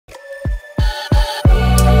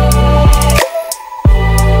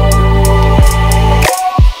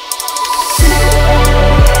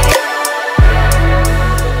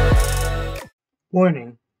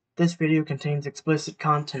This video contains explicit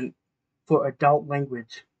content for adult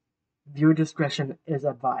language. Viewer discretion is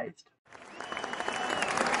advised.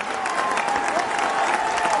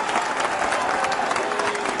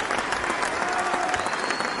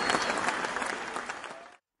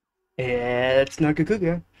 It's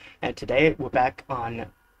Nargacuga, and today we're back on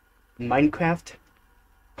Minecraft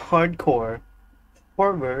Hardcore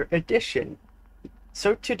Horror Edition.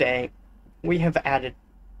 So today we have added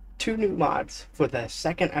 2 new mods for the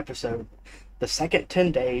second episode, the second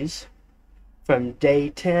 10 days, from day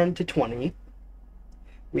 10 to 20.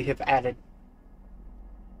 We have added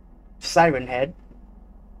Siren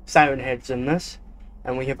Head's in this,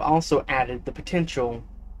 and we have also added the potential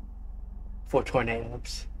for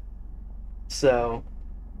tornadoes. So,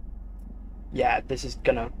 yeah, this is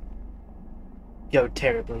gonna go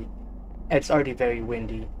terribly. It's already very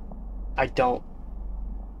windy.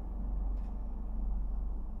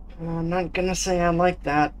 I'm not gonna say I like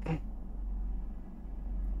that.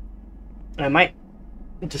 I might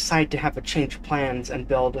decide to have a change of plans and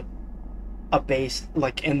build a base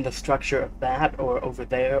like in the structure of that or over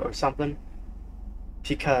there or something,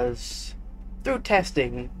 because through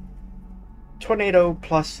testing, tornado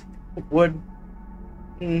plus wood,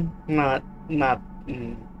 nah,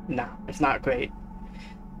 it's not great.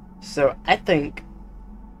 So I think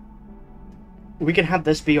we can have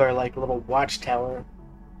this be our like little watchtower,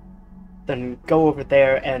 then go over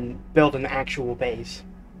there and build an actual base.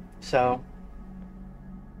 So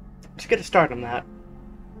let's get a start on that.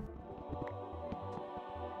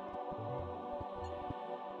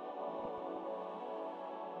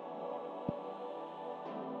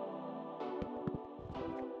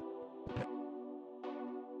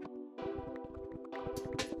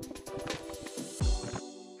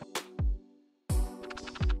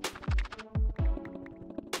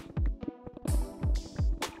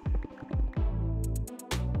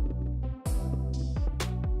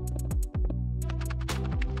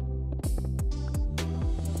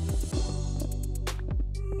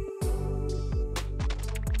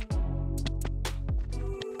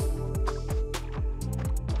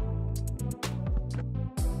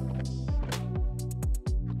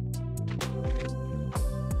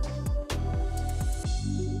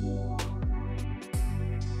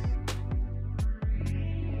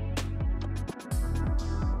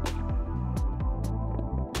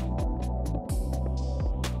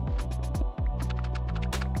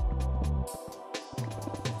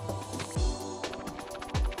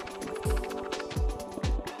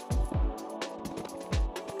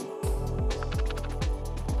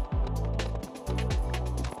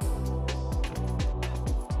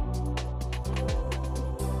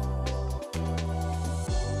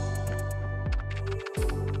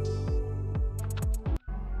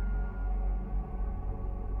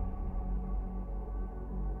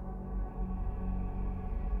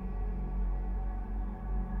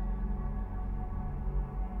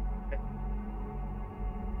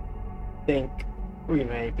 Think we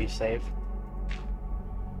may be safe.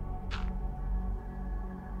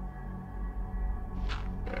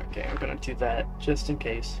 Okay, I'm gonna do that just in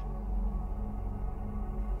case.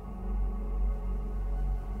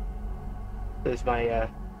 There's my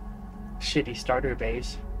shitty starter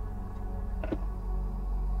base.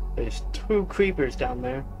 There's 2 creepers down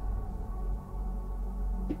there.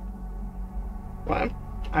 Well,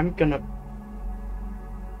 I'm gonna...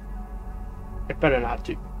 It better not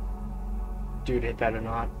do. Dude, it better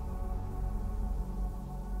not.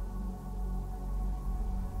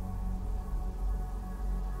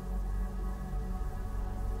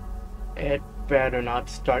 It better not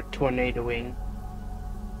start tornadoing.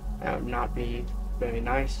 That would not be very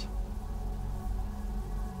nice.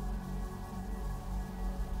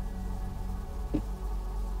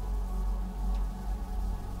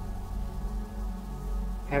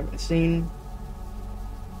 Haven't seen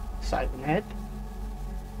Siren Head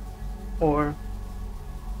or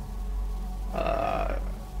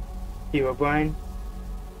Hero Brian.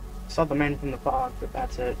 Saw the man from the fog, but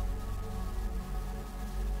that's it.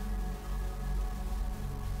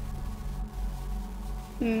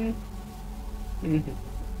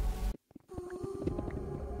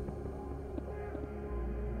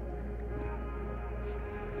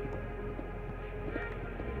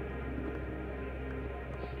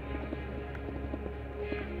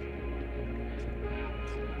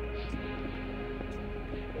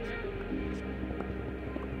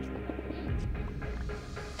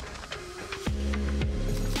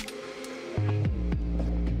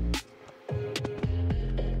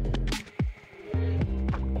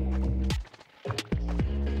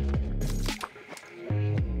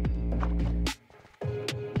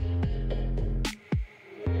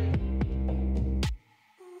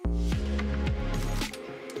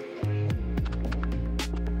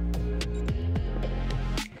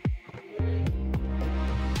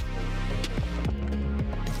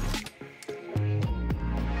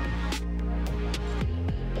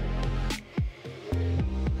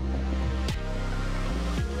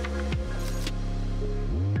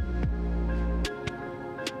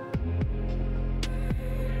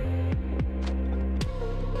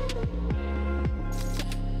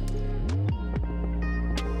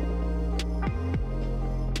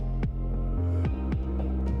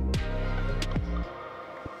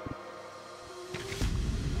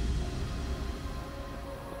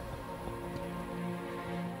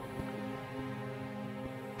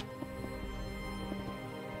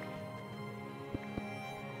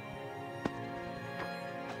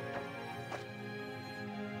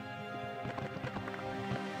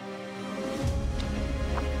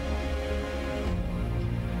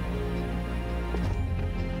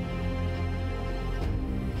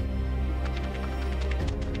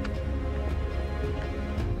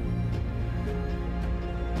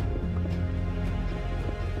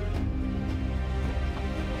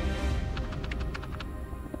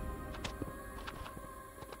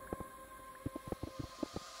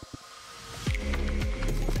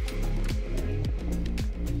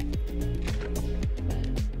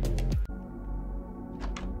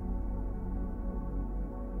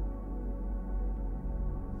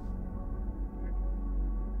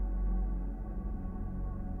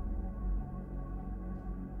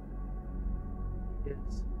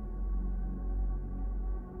 is.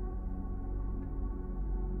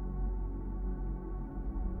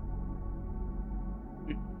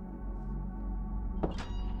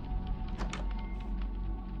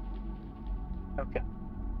 Okay.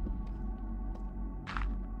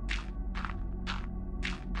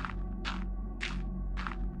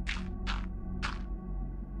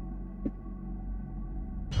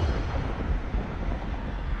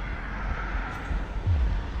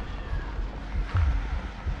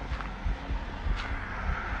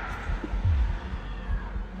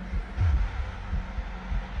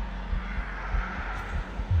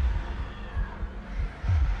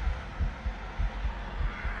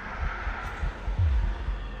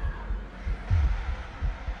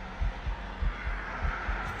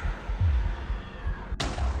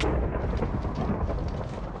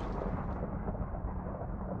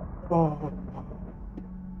 Oh.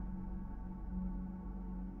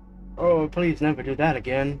 Oh, please never do that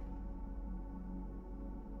again.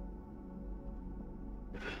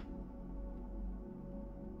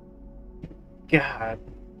 God.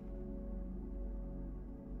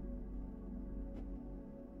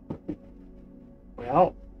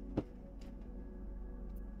 Well,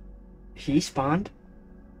 he spawned,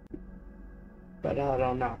 but I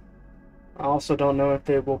don't know. I also don't know if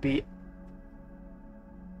there will be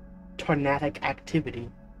tornadic activity.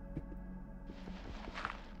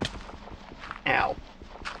 Ow.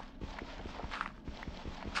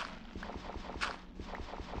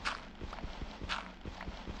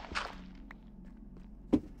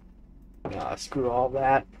 Screw all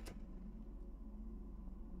that.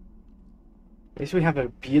 At least we have a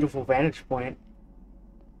beautiful vantage point.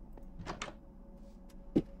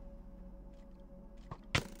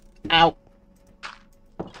 Ow.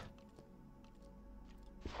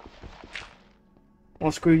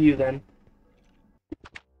 Well, screw you then.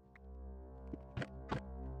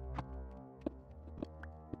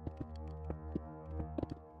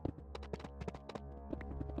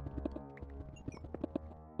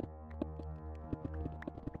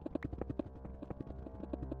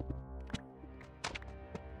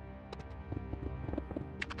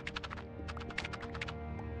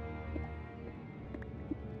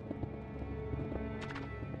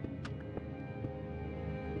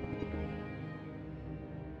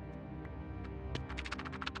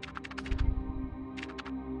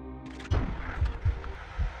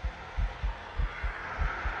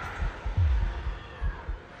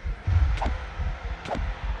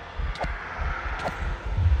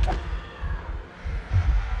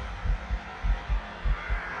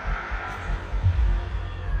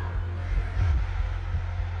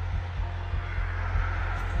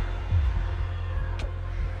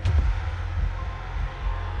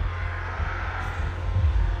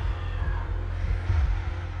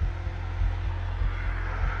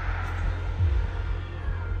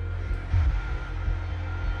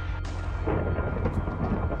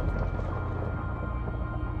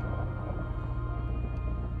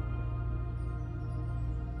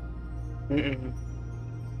 Mm-mm.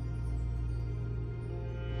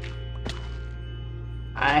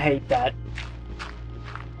 I hate that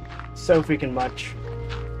so freaking much.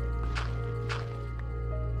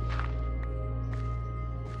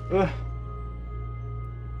 Ugh.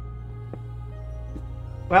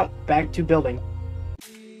 Well, back to building.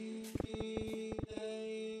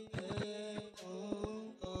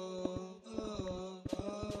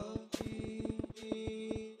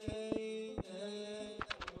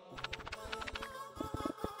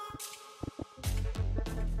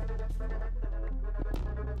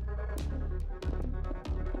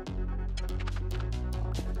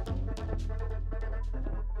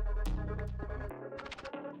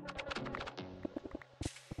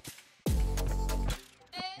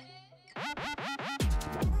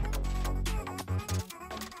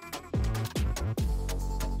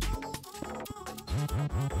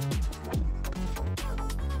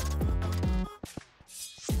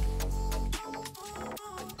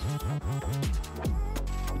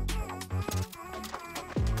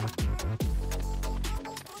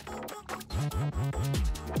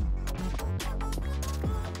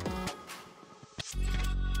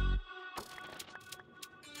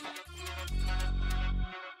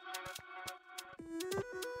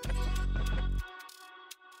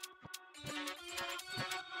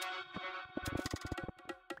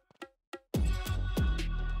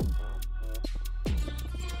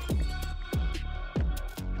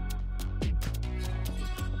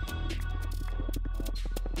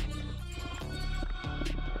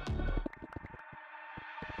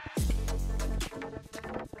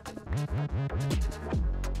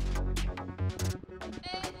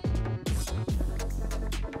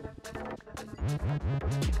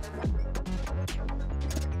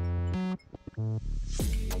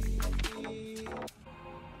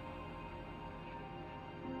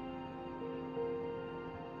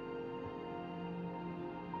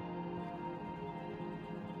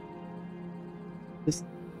 Just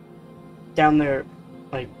down there,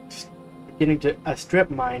 like, getting to a strip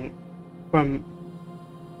mine from...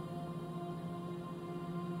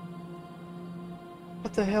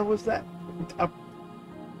 What the hell was that?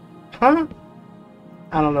 Huh?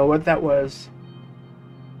 I don't know what that was.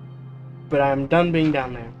 But I'm done being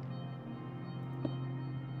down there.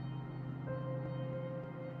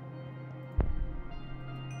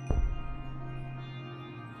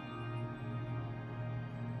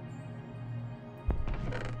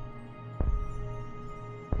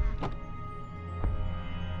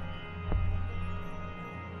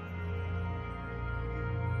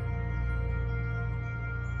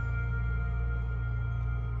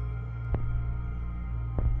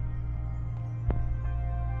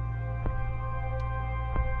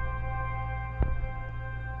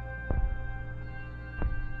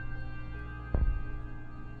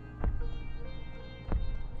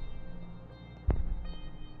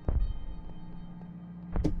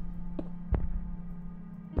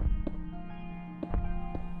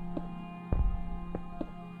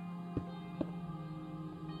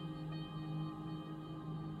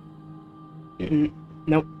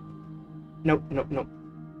 Nope. Nope, nope, nope.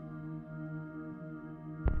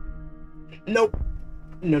 Nope.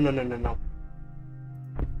 No, no, no, no, no.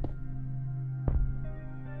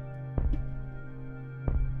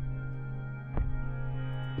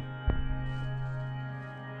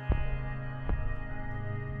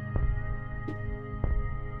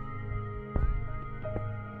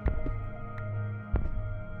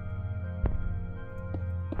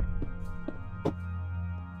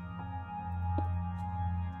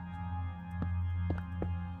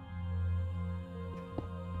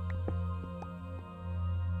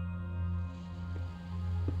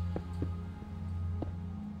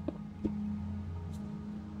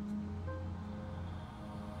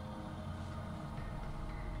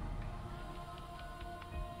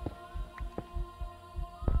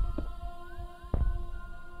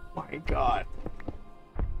 My God.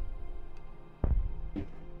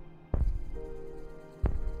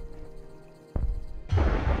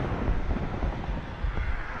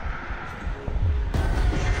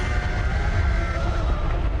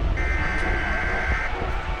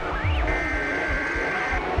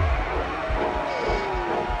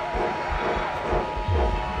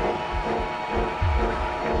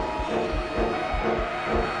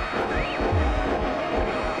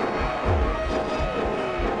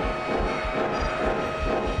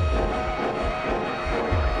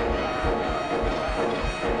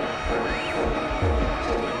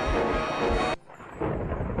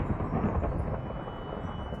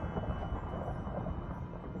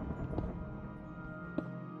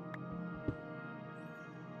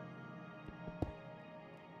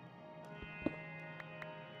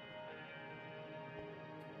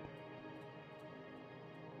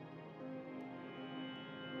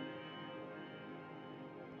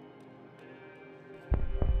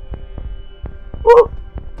 Woo!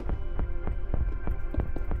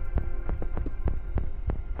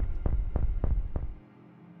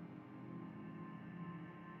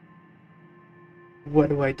 What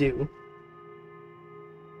do I do?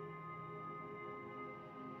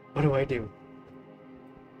 What do I do?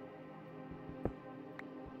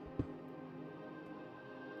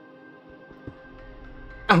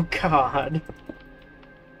 Oh God.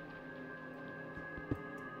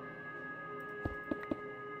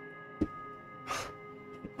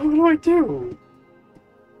 What do I do?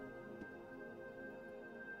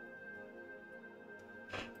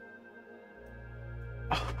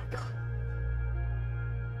 Oh my God.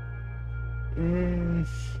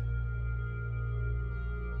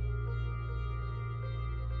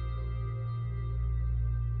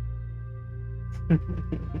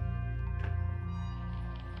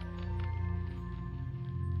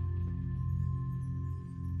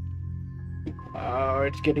 Oh,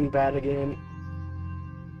 it's getting bad again.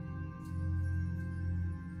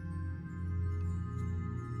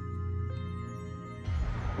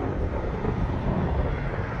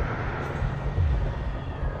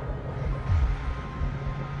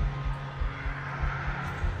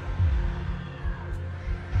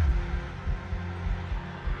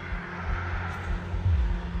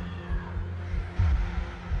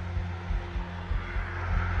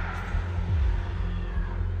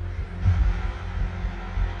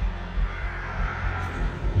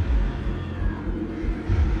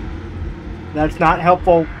 That's not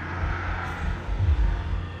helpful.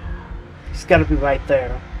 It's gotta be right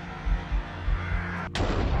there.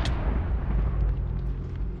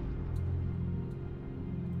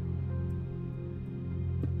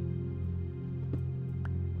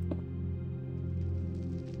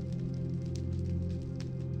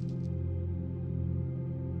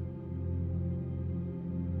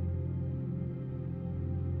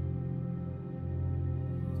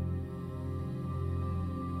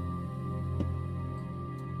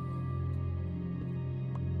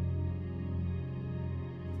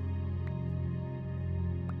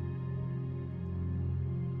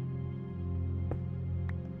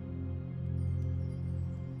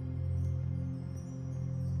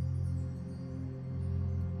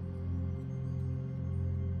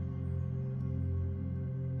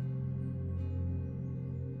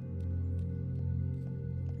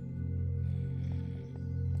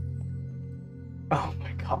 Oh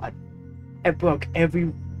my god. It broke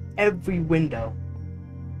every window.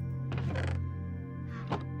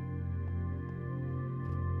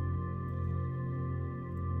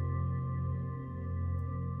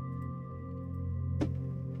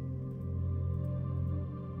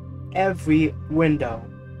 Every window.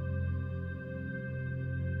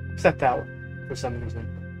 Except that one, for some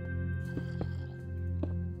reason.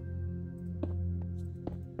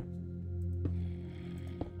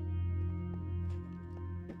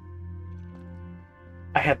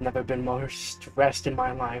 I have never been more stressed in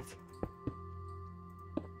my life.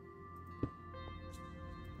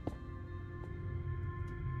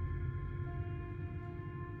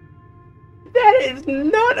 That is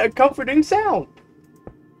not a comforting sound!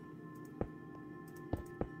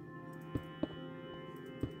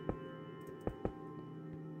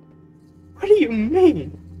 What do you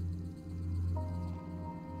mean?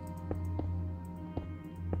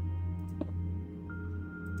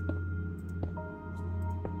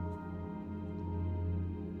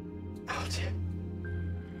 Oh, dear.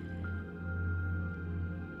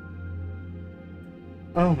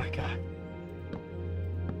 Oh my god.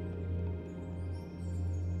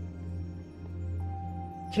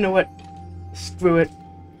 You know what? Screw it.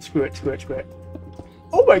 Screw it, screw it, screw it.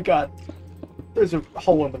 Oh my god! There's a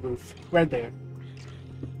hole in the roof. Right there.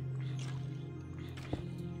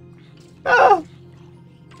 Ah!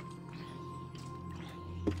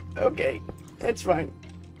 Okay. It's fine.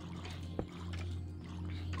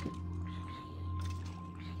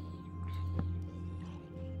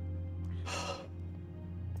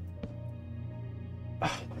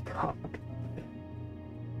 Oh my god.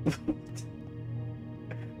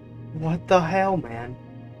 What the hell, man?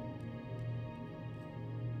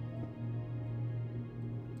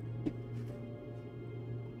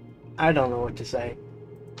 I don't know what to say.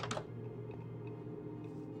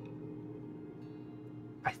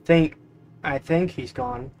 I think he's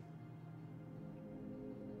gone.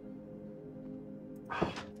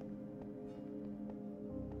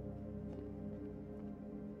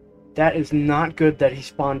 That is not good that he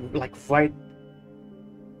spawned, like, right...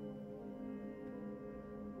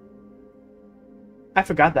 I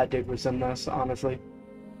forgot that dude was in this, honestly.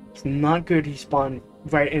 It's not good he spawned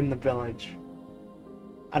right in the village.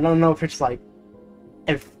 I don't know if it's, like,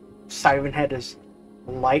 if Siren Head is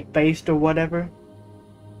light-based or whatever.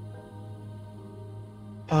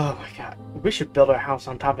 Oh my god. We should build our house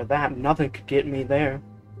on top of that. Nothing could get me there.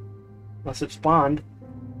 Unless it spawned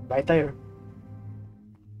right there.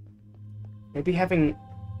 Maybe having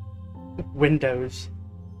windows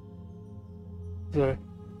is a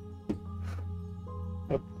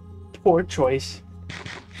poor choice.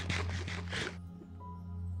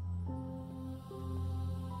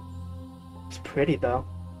 It's pretty though.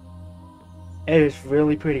 It is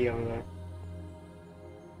really pretty over there.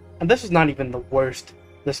 And this is not even the worst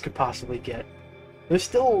this could possibly get. There's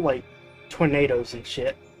still like tornadoes and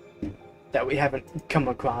shit that we haven't come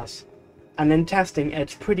across. And in testing,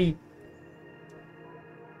 it's pretty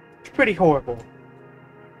horrible.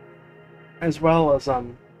 As well as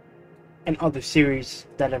in other series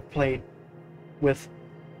that I've played with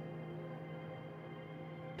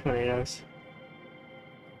tornadoes.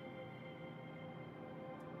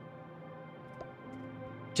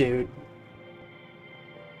 Dude.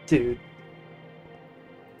 The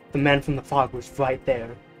man from the fog was right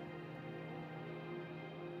there.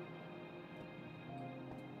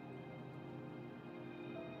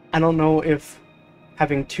 I don't know if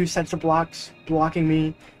having two sets of blocks blocking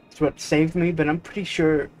me is what saved me, but I'm pretty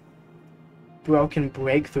sure bro can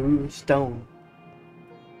break through stone.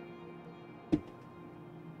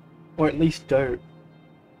 Or at least dirt.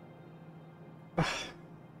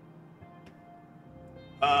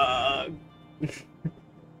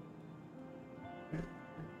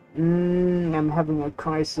 I'm having a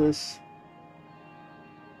crisis.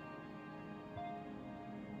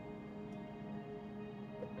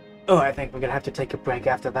 Oh, I think we're gonna have to take a break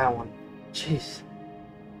after that one. Jeez.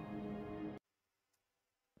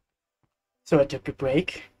 So I took a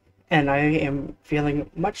break, and I am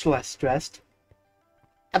feeling much less stressed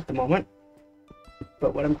at the moment.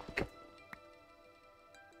 But what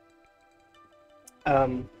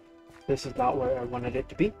this is not where I wanted it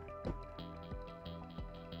to be.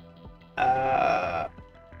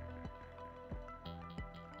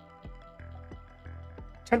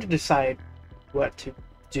 Trying to decide what to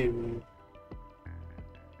do.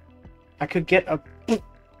 I could get a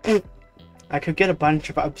bunch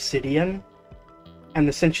of obsidian and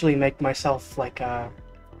essentially make myself like a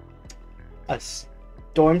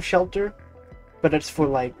storm shelter, but it's for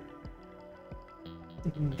like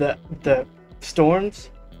the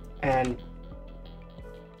storms, and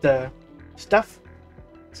the stuff.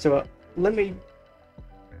 So let me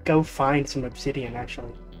go find some obsidian,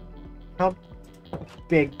 actually. How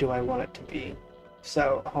big do I want it to be?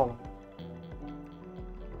 So, hold on.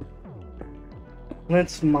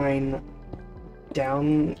 Let's mine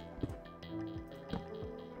down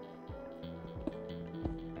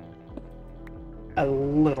a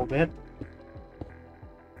little bit.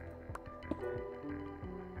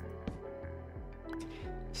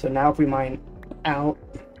 So now if we mine out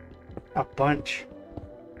a bunch,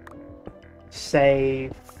 say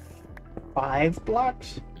 5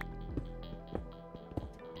 blocks?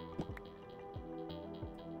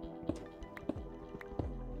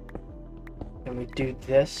 And we do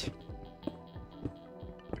this.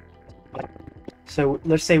 So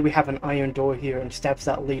let's say we have an iron door here and steps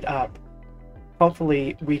that lead up.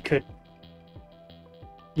 Hopefully we could,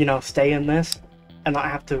 you know, stay in this and not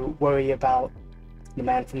have to worry about the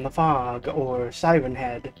Man from the Fog or Siren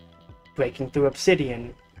Head breaking through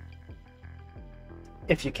obsidian,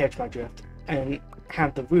 if you catch my drift, and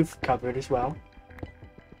have the roof covered as well.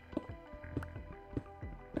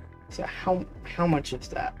 So how much is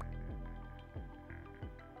that?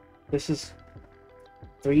 This is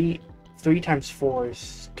 3 times 4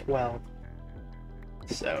 is 12.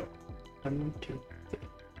 So 1, 2, 3,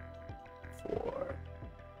 4.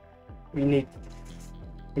 We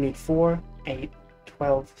need 4, 8,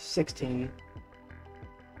 12, 16.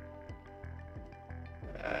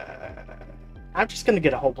 I'm just gonna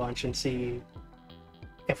get a whole bunch and see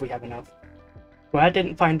if we have enough. Well, I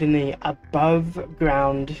didn't find any above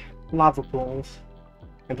ground lava pools,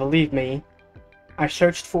 and believe me, I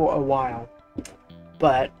searched for a while,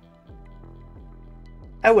 but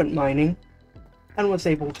I went mining and was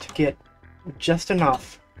able to get just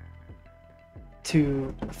enough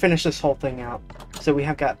to finish this whole thing out. So we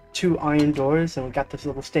have got 2 iron doors and we got this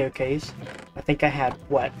little staircase. I think I had,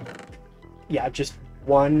 what? Yeah, just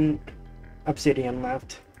 1 obsidian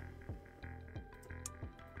left.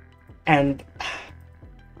 And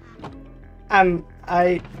I'm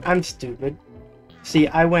stupid. See,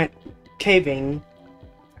 I went caving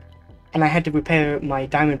and I had to repair my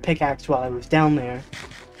diamond pickaxe while I was down there.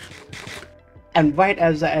 And right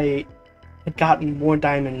as I had gotten more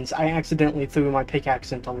diamonds, I accidentally threw my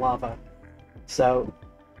pickaxe into lava. So,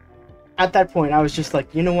 at that point, I was just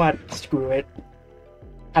like, you know what, screw it.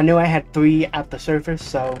 I knew I had 3 at the surface,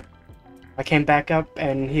 so I came back up,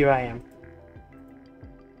 and here I am.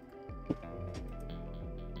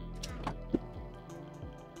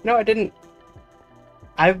 No,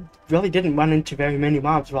 I really didn't run into very many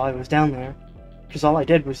mobs while I was down there, because all I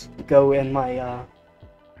did was go in my,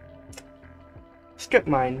 strip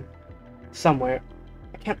mine somewhere.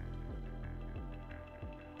 I can't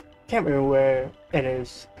remember where it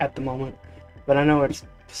is at the moment, but I know it's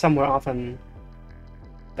somewhere off in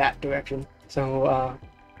that direction. So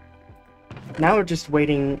now we're just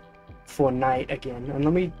waiting for night again, and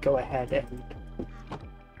let me go ahead and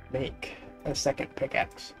make a second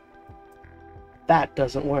pickaxe. That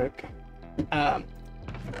doesn't work. I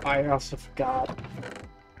also forgot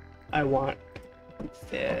I want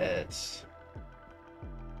this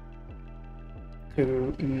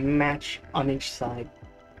to match on each side.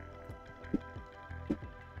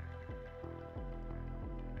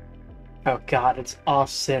 Oh god, it's off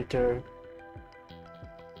center.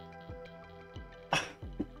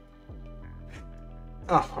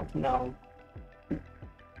 Oh no.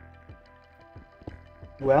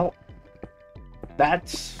 Well,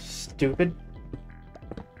 that's stupid.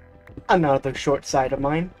 Another short side of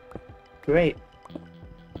mine. Great.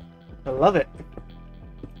 I love it.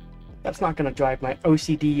 That's not gonna drive my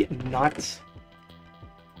OCD nuts.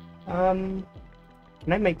 Can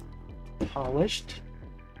I make polished?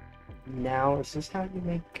 Now, is this how you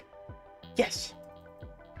make... Yes!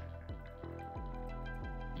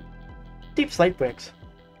 Deep slate bricks.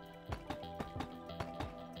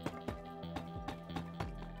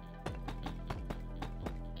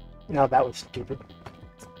 No, that was stupid.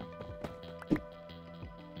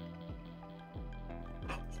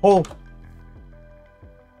 Oh!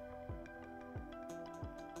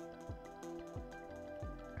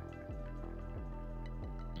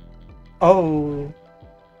 Oh!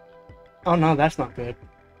 Oh no, that's not good.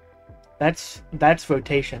 That's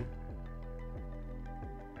rotation.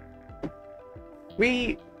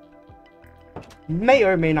 We may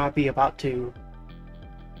or may not be about to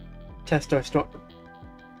test our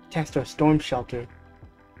storm shelter,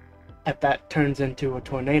 if that turns into a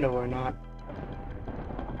tornado or not.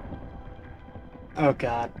 Oh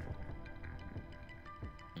god.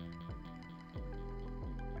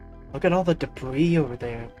 Look at all the debris over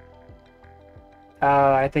there.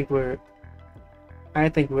 I think we're I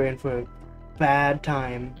think we're in for a bad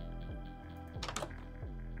time.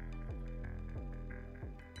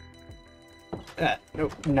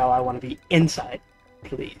 No, I want to be inside,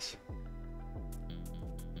 please.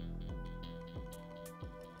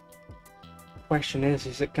 Question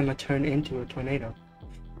is it gonna turn into a tornado?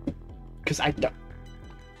 Because I don't...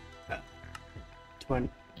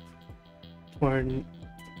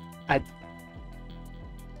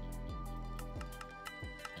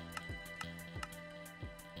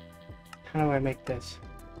 How do I make this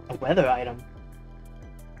a weather item?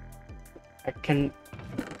 I can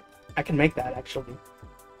make that, actually.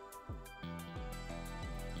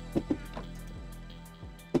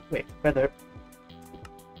 Wait, weather.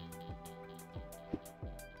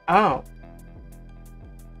 Oh.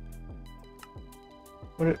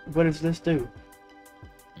 What does this do?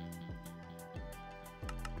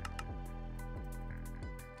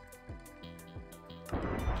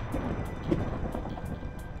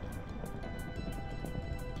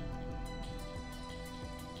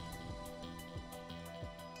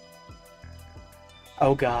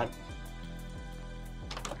 Oh God.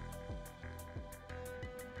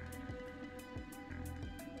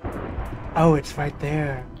 Oh, it's right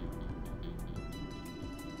there.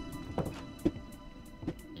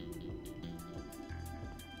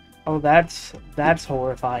 Oh, that's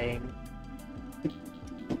horrifying.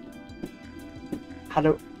 How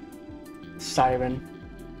do... Siren.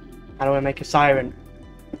 How do I make a siren?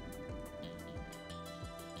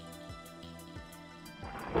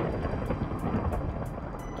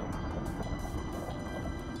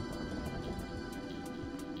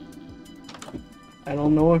 I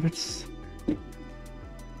don't know if it's...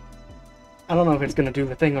 I don't know if it's gonna do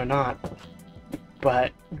the thing or not.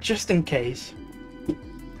 But, just in case...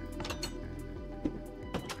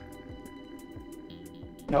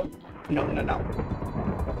 No. No, no, no.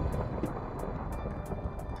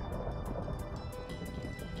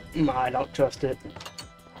 I don't trust it.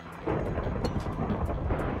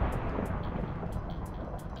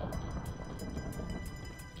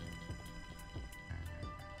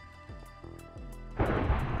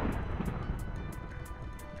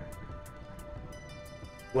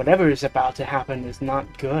 Whatever is about to happen is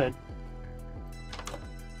not good.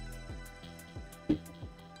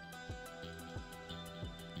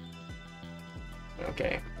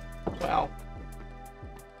 Okay, well,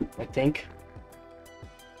 I think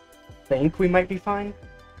we might be fine.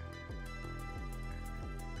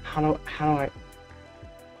 How do I...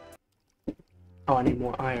 Oh, I need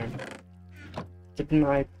more iron. Didn't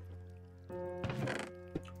I...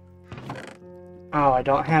 Oh, I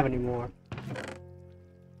don't have any more.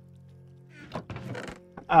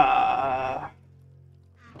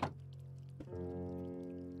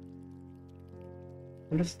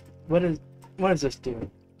 What does this do?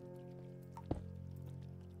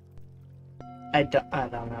 I don't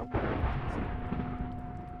know.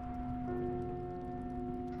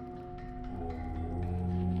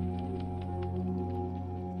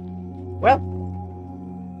 Well,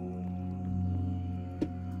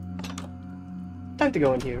 time to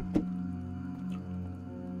go in here.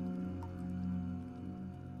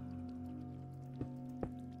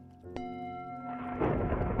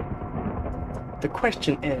 The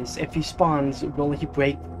question is, if he spawns, will he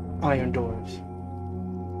break iron doors?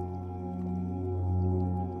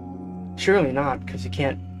 Surely not, because he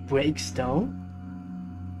can't break stone?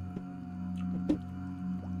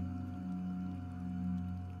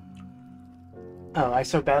 Oh, I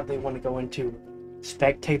so badly want to go into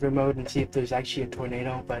spectator mode and see if there's actually a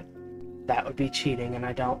tornado, but that would be cheating, and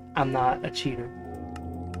I'm not a cheater.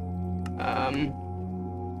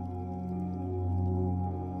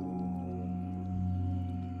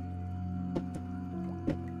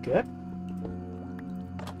 Good.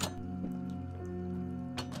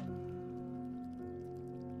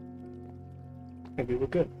 Maybe we're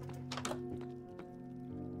good.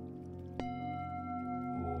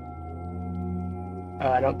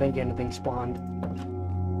 I don't think anything spawned.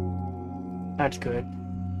 That's good.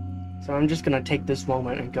 So I'm just gonna take this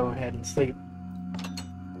moment and go ahead and sleep.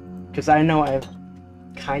 Because I know I've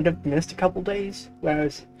kind of missed a couple days,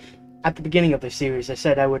 whereas at the beginning of the series I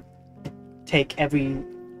said I would take every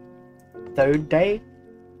third day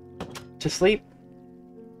to sleep.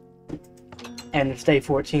 And it's day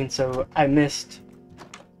 14, so I missed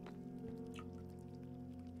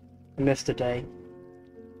a day.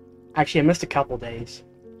 Actually, I missed a couple days.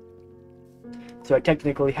 So I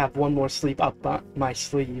technically have one more sleep up my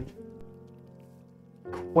sleeve.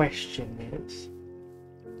 Question is...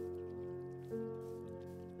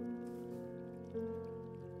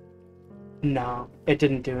 No, it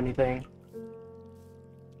didn't do anything.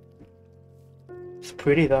 It's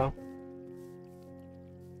pretty though.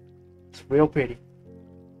 It's real pretty.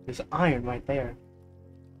 There's iron right there.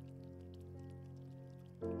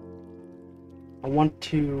 I want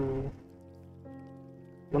to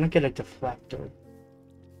get a deflector.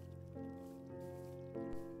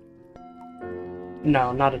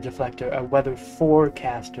 No, not a deflector, a weather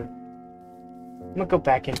forecaster. I'm gonna go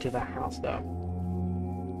back into the house though.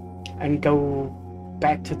 And go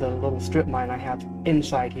back to the little strip mine I have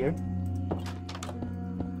inside here.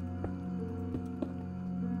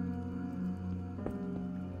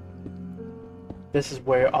 This is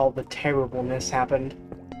where all the terribleness happened.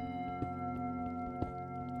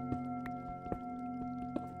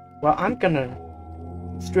 Well, I'm gonna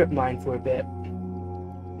strip mine for a bit.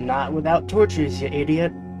 Not without torches, you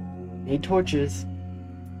idiot. Need torches.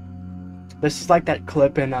 This is like that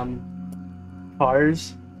clip in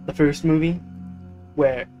Cars, the first movie,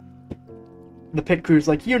 where the pit crew's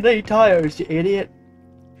like, "You need tires, you idiot."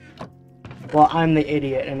 Well, I'm the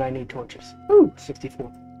idiot and I need torches. Ooh,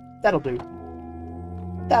 64. That'll do.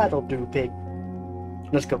 That'll do, pig.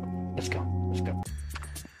 Let's go. Let's go. Let's go.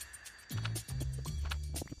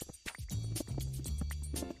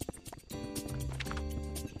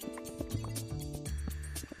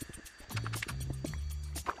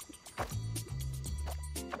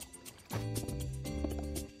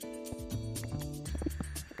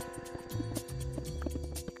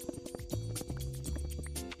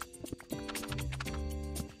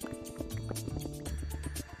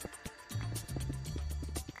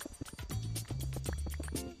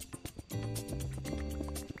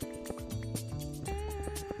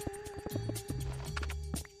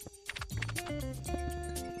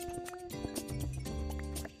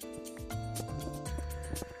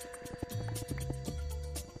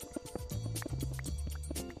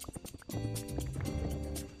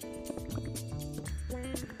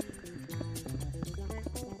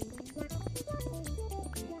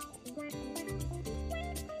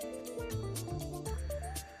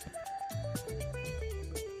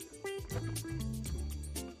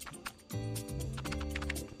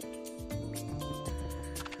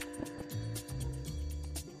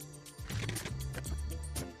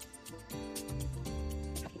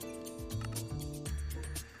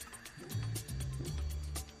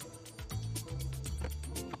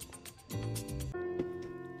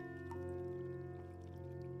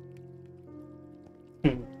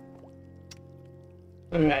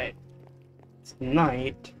 Alright. It's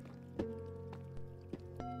night.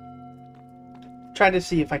 Try to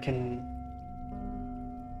see if I can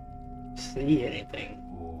see anything.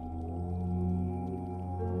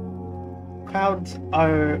 Clouds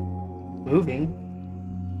are moving,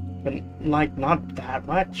 but like not that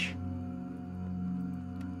much.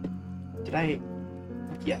 Did I?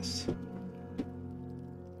 Yes.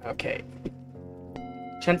 Okay.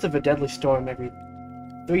 Chance of a deadly storm every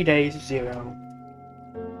 3 days, 0.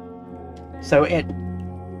 So it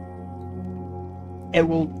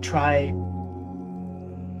will try.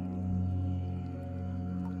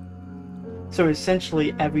 So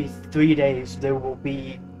essentially every 3 days there will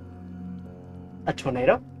be a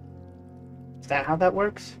tornado? Is that how that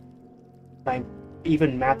works? Am I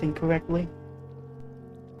even mathing correctly?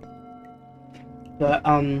 But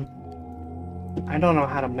I don't know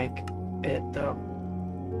how to make it though.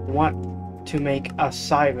 Want to make a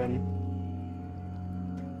siren.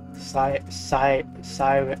 Siren.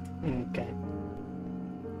 Okay.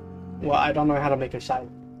 Well, I don't know how to make a siren.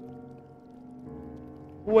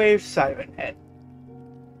 Where's Siren Head?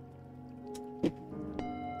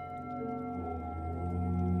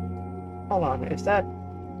 Hold on, is that...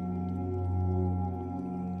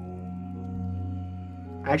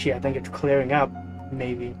 Actually, I think it's clearing up,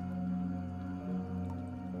 maybe.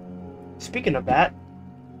 Speaking of that,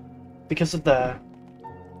 because of the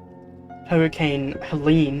Hurricane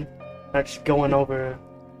Helene that's going over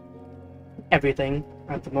everything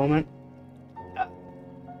at the moment,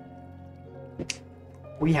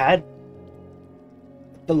 we had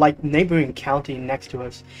the neighboring county next to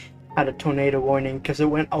us had a tornado warning because it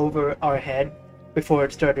went over our head before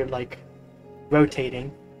it started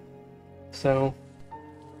rotating. So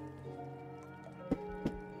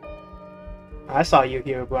I saw you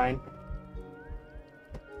here, Brian.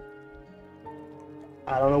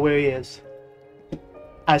 I don't know where he is.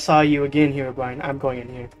 I saw you again here, Brian. I'm going in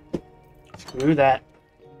here. Screw that.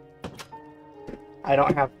 I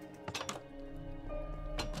don't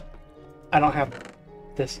have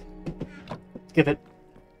this. Give it.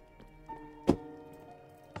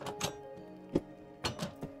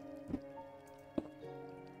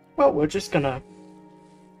 Well, we're just gonna...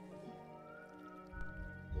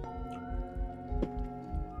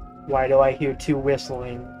 Why do I hear two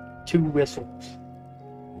whistling? Two whistles.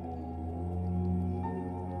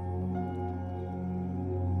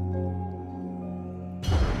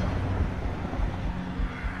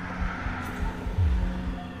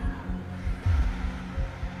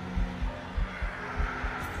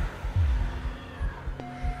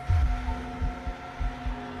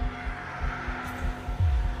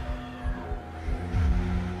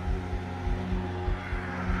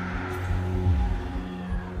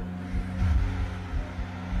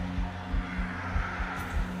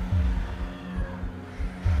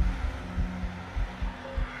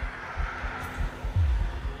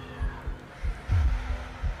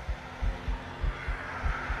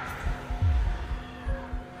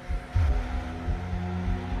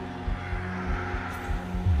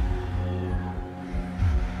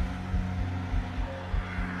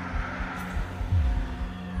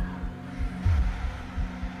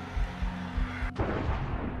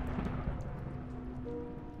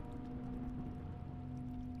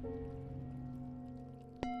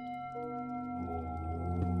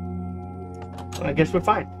 I guess we're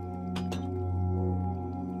fine.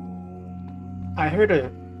 I heard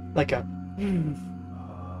a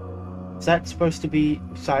is that supposed to be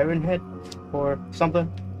Siren Head or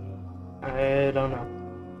something? I don't know.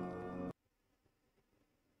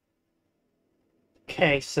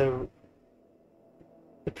 Okay, so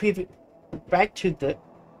back to the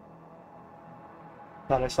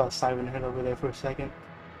thought I saw a Siren Head over there for a second.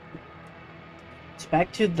 It's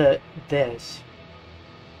back to this.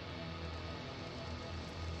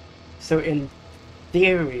 So in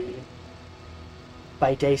theory,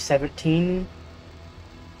 by day 17,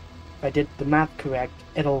 if I did the math correct,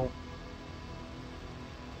 it'll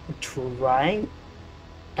try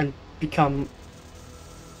and become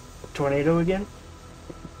a tornado again.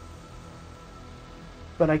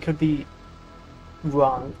 But I could be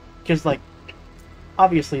wrong, because like,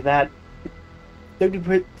 obviously that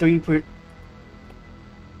 33%,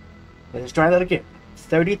 let's try that again,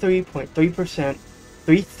 33%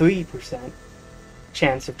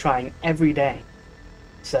 chance of trying every day.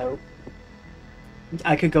 So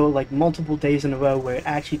I could go like multiple days in a row where it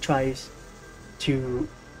actually tries to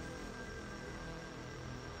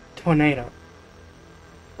tornado,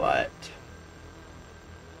 but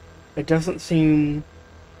it doesn't seem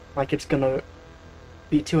like it's gonna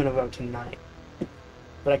be 2 in a row tonight.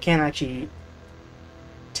 But I can't actually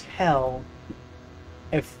tell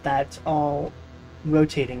if that's all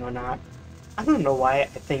rotating or not. I don't know why I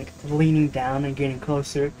think leaning down and getting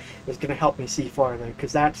closer is going to help me see farther,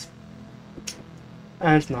 because that's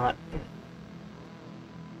not.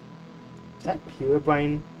 Is that pure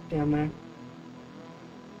brain down there?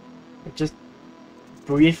 I just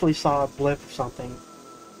briefly saw a blip of something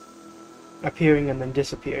appearing and then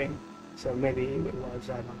disappearing, so maybe it was,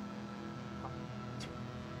 I don't know.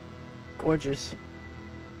 Gorgeous.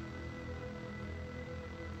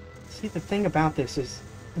 See, the thing about this is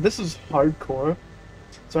hardcore,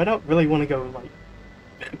 so I don't really want to go like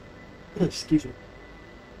excuse me,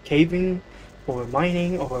 caving or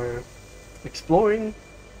mining or exploring,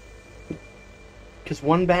 because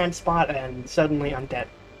one bad spot and suddenly I'm dead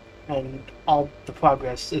and all the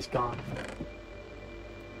progress is gone.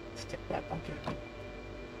 Let's take that back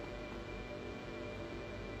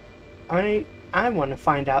in. I want to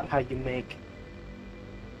find out how you make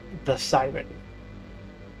the siren.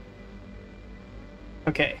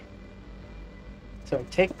 Okay, so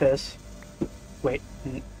take this. Wait,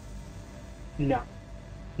 no.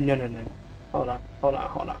 Hold on.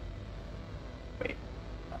 Wait,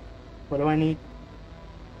 what do I need?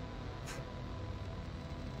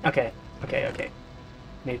 Okay.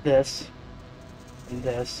 Need this and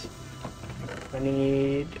this. I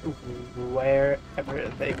need wherever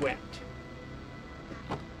they went.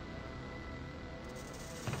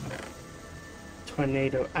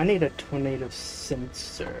 Tornado. I need a tornado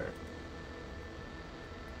sensor.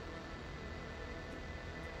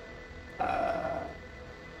 I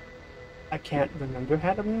can't remember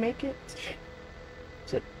how to make it.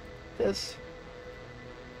 Is it this?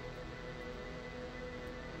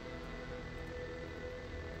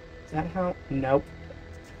 Is that how? Nope.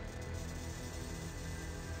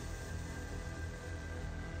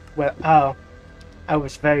 Well, oh, I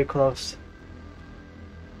was very close.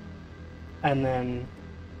 And then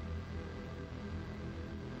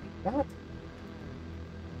that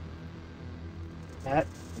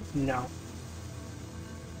no.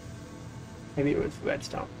 Maybe it was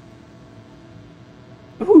redstone.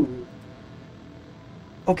 Ooh.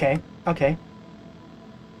 Okay.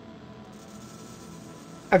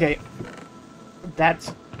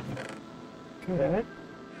 That's good.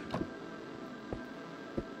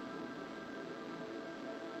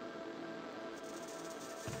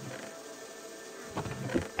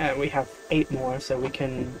 And we have 8 more, so we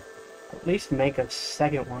can at least make a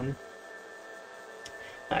second one.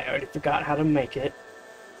 I already forgot how to make it.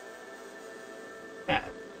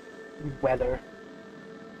 Weather.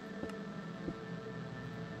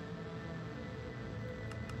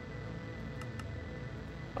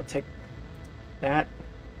 I'll take that.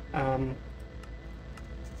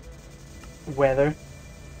 Weather.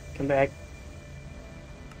 Come back.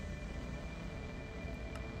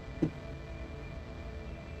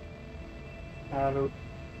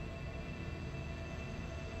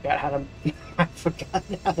 Got how to. I forgot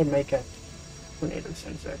how to make a tornado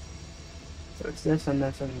sensor. So it's this and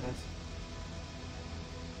this and this.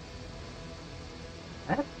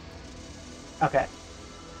 That? Okay.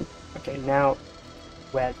 Okay, now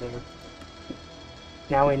weather.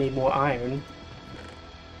 Now we need more iron.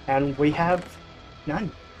 And we have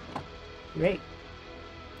none. Great.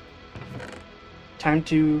 Time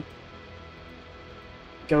to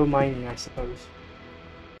go mining, I suppose.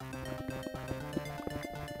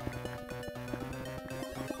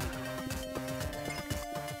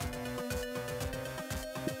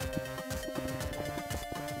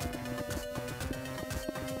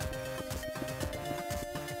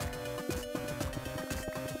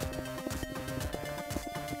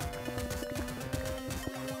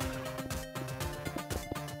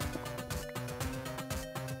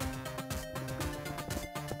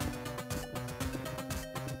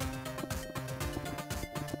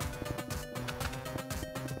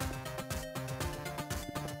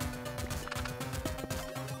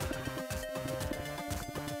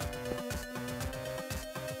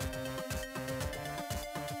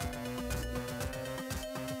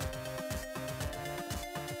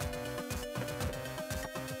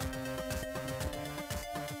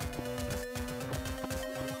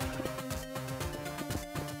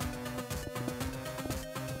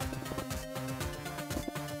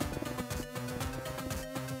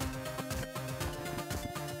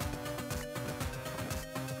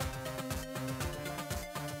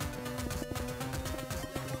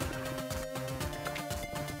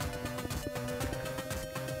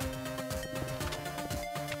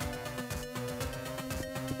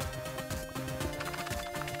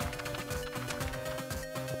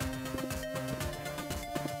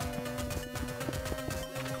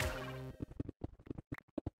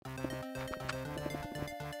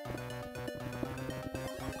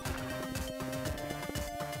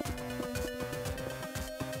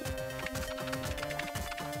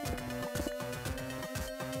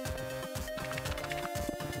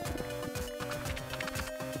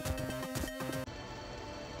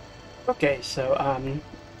 Okay, so,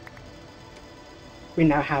 we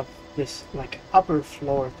now have this, like, upper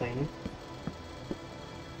floor thing.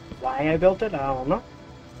 Why I built it, I don't know.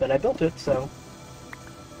 But I built it, so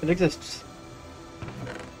it exists.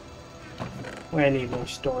 We need more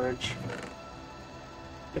storage.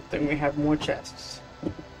 Good thing we have more chests.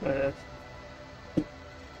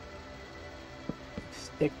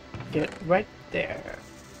 Stick it right there.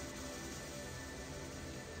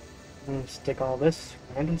 And stick all this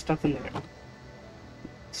random stuff in there.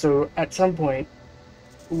 So at some point,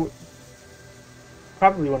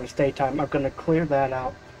 probably when it's daytime, I'm going to clear that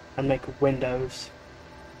out and make windows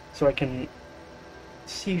so I can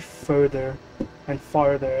see further and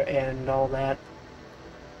farther and all that.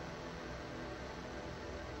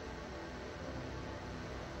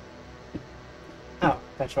 Oh,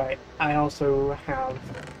 that's right. I also have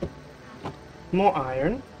more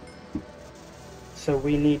iron. So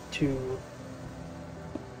we need to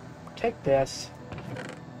take this.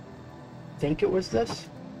 I think it was this.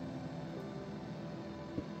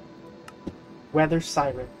 Weather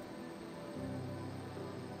siren.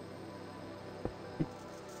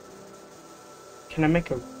 Can I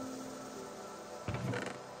make a...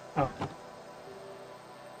 Oh.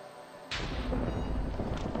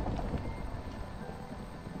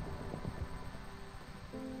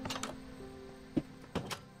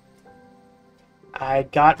 I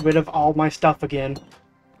got rid of all my stuff again.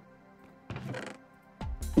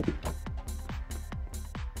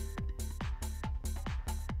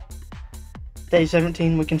 Day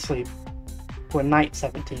 17 we can sleep. Or night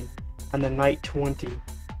 17. And then night 20.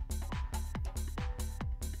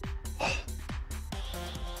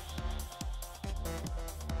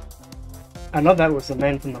 I know that was the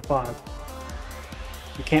man from the fog.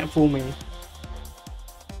 You can't fool me.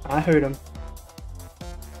 I heard him.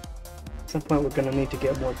 At some point we're gonna need to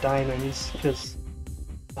get more diamonds, because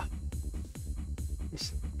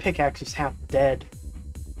this pickaxe is half dead.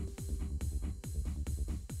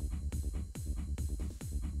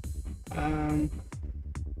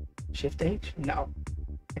 Shift H? No.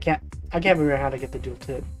 I can't. I can't remember how to get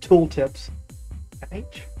the tool tips.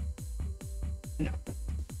 H? No.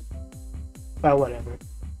 Well, whatever.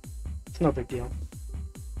 It's no big deal.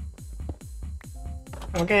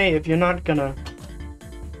 Okay, if you're not gonna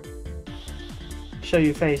show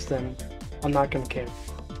your face, then I'm not gonna care.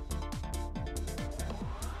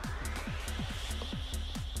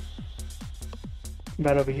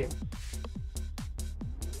 Right over here.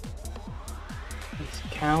 These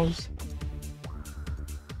cows.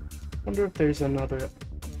 Wonder if there's another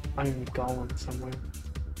iron golem somewhere.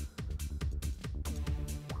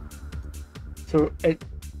 So it,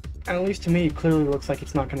 at least to me, it clearly looks like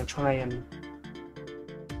it's not gonna try and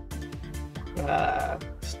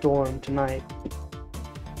storm tonight.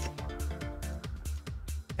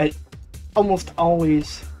 It almost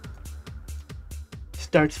always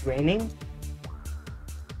starts raining.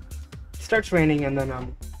 It starts raining and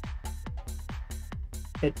then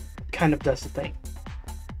it kind of does the thing.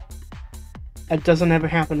 It doesn't ever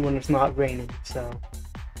happen when it's not raining, so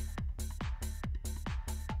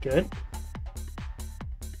good.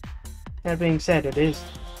 That being said, it is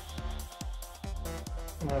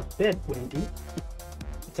a bit windy.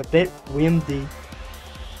 It's a bit windy.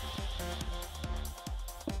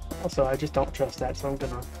 Also, I just don't trust that, so I'm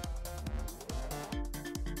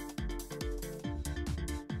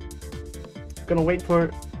gonna wait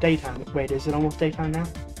for daytime. Wait, is it almost daytime now?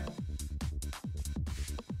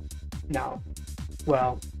 No.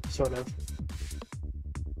 Well, sort of.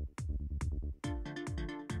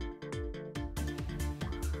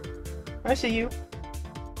 I see you.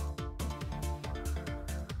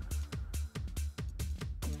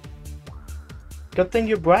 Good thing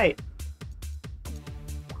you're bright.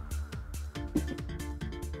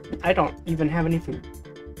 I don't even have any food.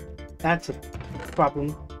 That's a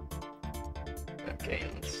problem. Okay,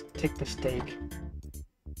 let's take the steak.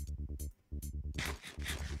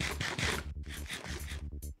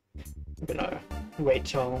 I'm gonna wait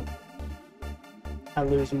till I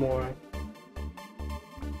lose more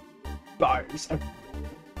bars.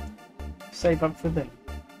 Save up for them.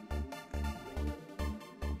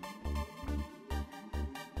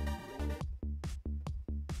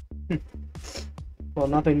 Well,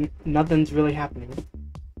 nothing's really happening.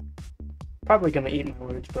 Probably gonna eat my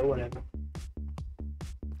words, but whatever.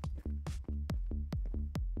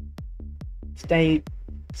 It's day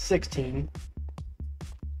 16.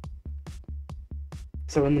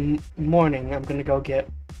 So in the morning, I'm gonna go get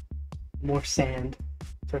more sand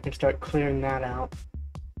so I can start clearing that out.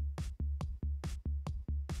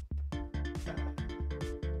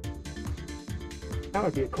 That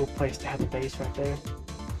would be a cool place to have a base right there.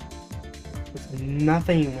 With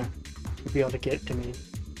nothing to be able to get to me.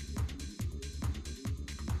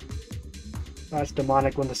 That's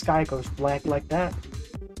demonic when the sky goes black like that.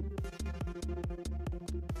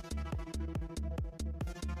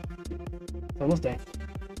 Almost there.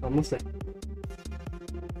 Almost there.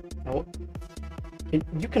 Oh.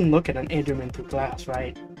 You can look at an Enderman through glass,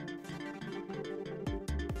 right?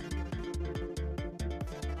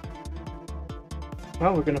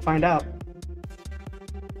 Well, we're gonna find out.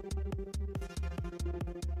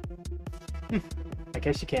 I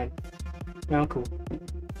guess you can. Oh, cool.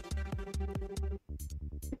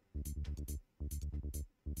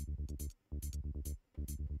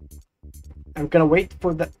 I'm gonna wait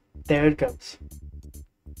for the... There it goes.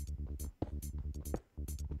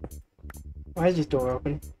 Why is this door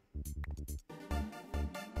open?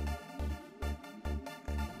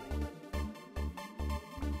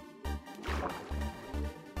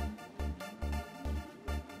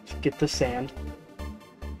 Just get the sand.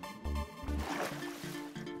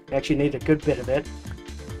 I actually need a good bit of it.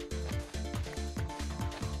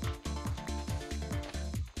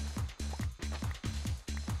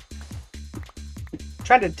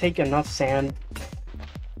 Try to take enough sand,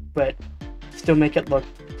 but still make it look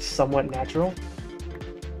somewhat natural.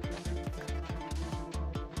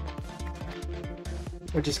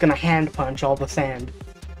 We're just gonna hand punch all the sand.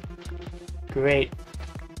 Great.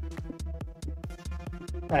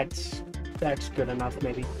 That's good enough,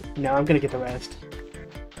 maybe. No, I'm gonna get the rest.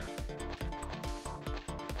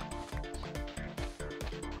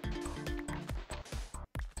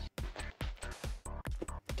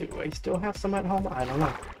 Do I still have some at home? I don't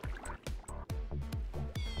know.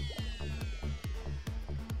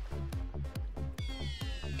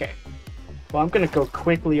 Okay. Well, I'm gonna go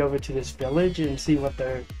quickly over to this village and see what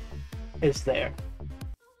there is there.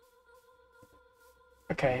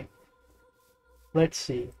 Okay. Let's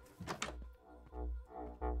see.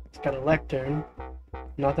 It's got a lectern.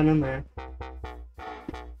 Nothing in there.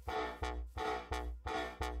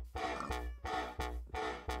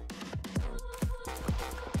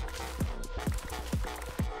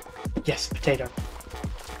 Yes, potato.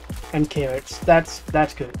 And carrots. That's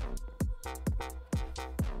good.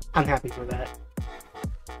 I'm happy with that.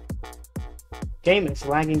 Game is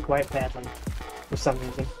lagging quite badly for some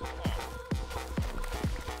reason.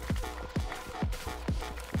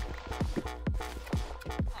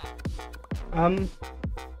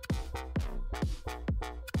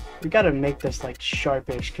 We gotta make this like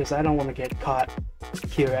sharpish because I don't want to get caught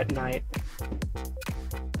here at night.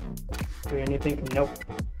 Do anything? Nope.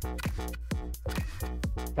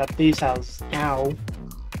 Got these houses. Ow.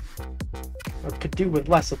 I could do with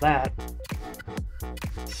less of that.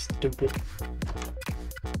 Stupid.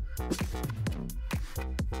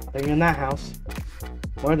 Nothing in that house.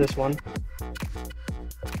 Or this one.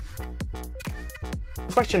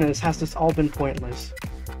 Question is, has this all been pointless?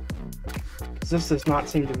 Because this does not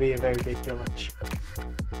seem to be a very big village.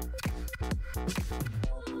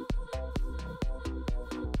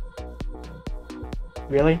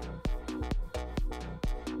 Really?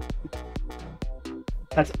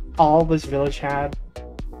 That's all this village had?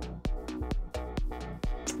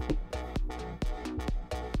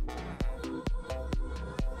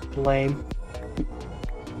 Lame.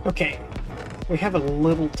 Okay, we have a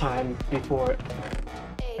little time before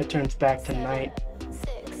it turns back to night.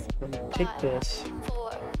 We're gonna take this,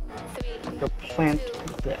 go plant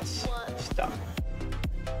this stuff.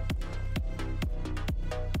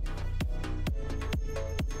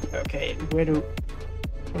 Okay, where do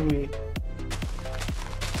we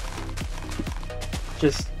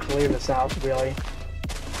just clear this out, really?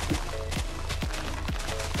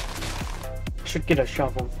 Should get a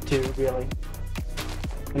shovel too, really.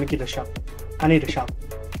 Let me get a shovel. I need a shovel.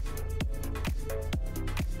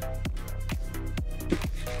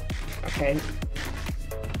 Okay.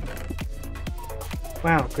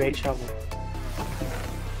 Wow, great shovel.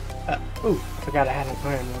 Ooh, forgot I had an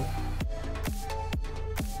iron one.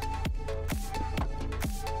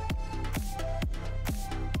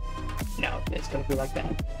 No, it's gonna be like that.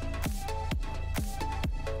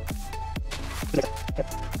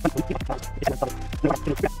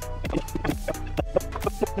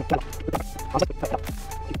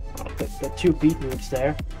 The 2 beetroots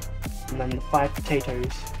there, and then the 5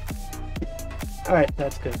 potatoes. Alright,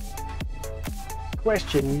 that's good.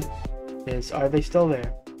 Question is, are they still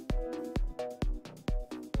there?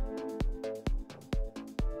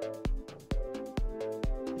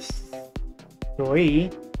 Three?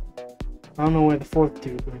 I don't know where the 4th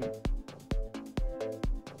dude went.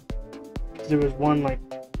 Because there was one, like,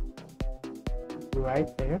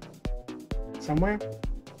 right there. Somewhere?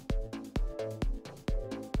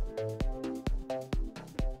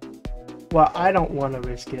 Well, I don't want to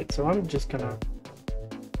risk it, so I'm just gonna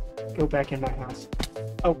go back in my house.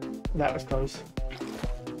 Oh, that was close.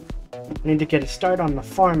 I need to get a start on the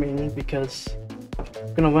farming because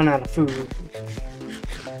I'm gonna run out of food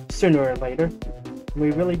sooner or later.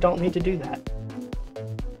 We really don't need to do that.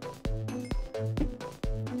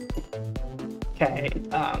 Okay,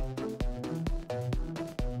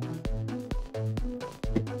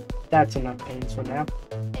 that's enough pains for now.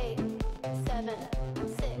 8, 7,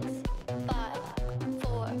 6, 5,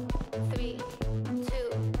 4, 3, 2,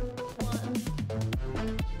 1.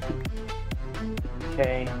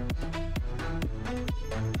 Okay.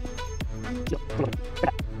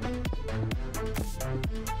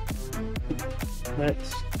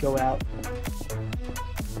 Let's go out.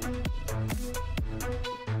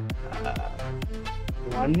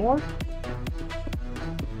 One more?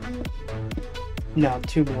 No,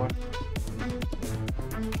 2 more.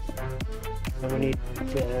 And we need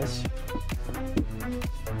this.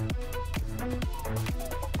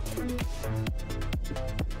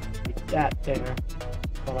 Need that there.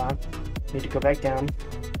 Hold on. Need to go back down.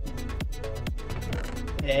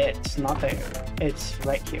 It's not there. It's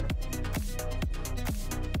right here.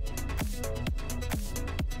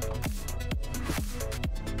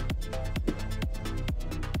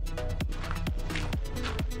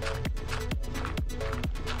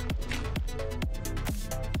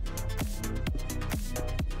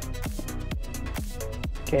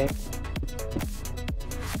 Okay.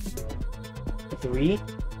 3.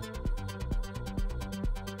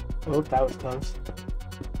 Oh, that was close.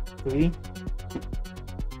 3.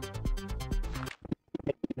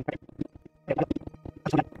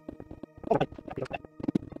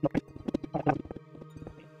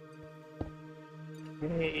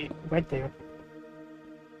 Okay, right there.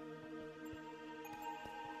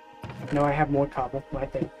 No, I have more cobble right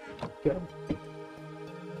there. Good.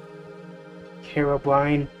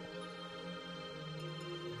 Herobrine.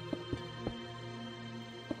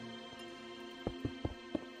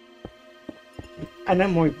 I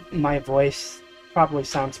know my voice probably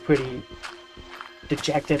sounds pretty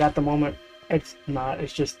dejected at the moment. It's not,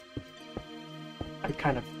 it's just I'm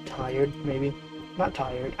kind of tired, maybe. Not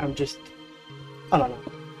tired, I'm just, I don't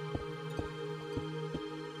know.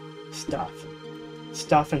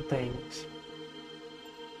 Stuff and things.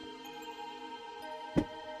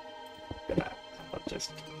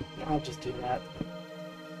 I'll just do that.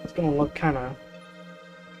 It's gonna look kind of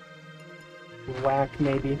whack,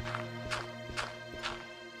 maybe.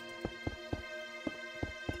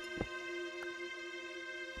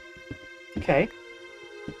 Okay.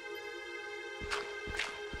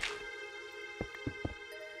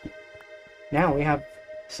 Now we have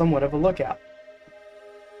somewhat of a lookout.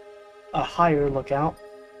 A higher lookout.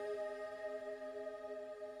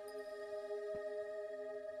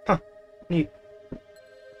 Huh. Neat.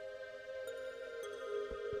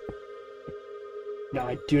 No,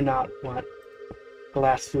 I do not want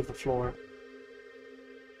glass through the floor.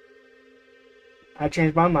 I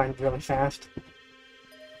changed my mind really fast.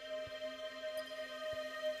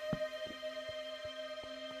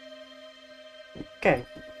 Okay.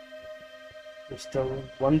 There's still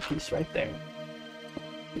one piece right there.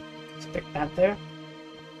 Stick that there.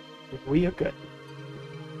 We are good.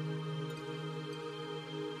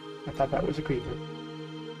 I thought that was a creeper.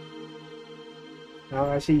 Now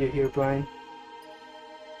I see you here, Brian.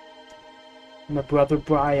 My brother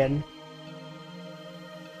Brian.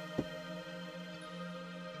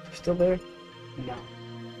 Still there? No.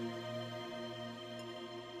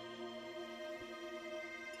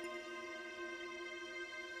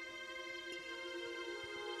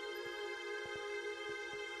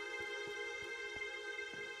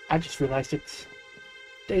 I just realized it's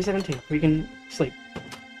day 17. We can sleep.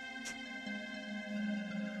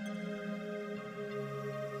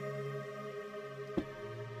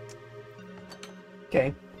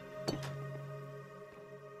 Okay.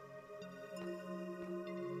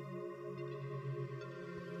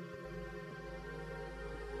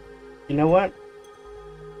 You know what?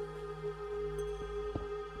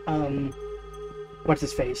 What's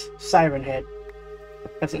his face? Siren Head.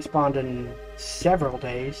 Hasn't spawned in several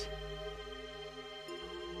days.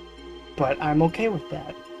 But I'm okay with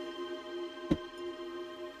that.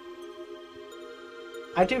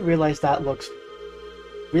 I do realize that looks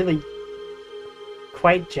really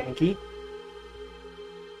quite janky.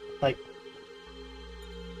 Like,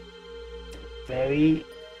 very...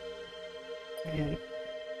 Man,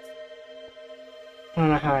 I don't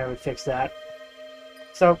know how I would fix that.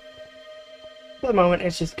 So, for the moment,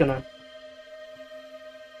 it's just gonna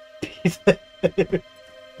be there.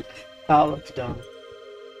 That looks dumb.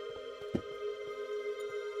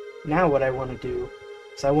 Now what I want to do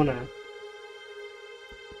is I want to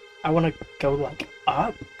go like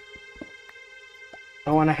up.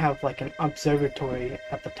 I want to have like an observatory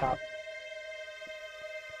at the top,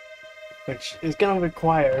 which is going to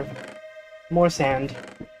require more sand.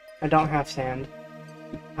 I don't have sand.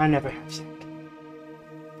 I never have sand.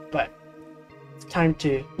 But it's time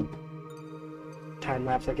to time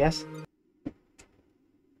lapse, I guess.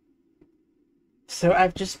 So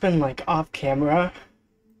I've just been like off camera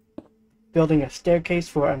building a staircase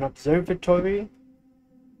for an observatory,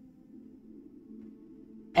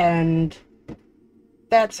 and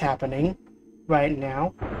that's happening right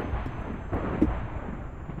now.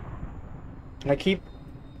 Can I keep...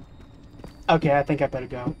 Okay, I think I better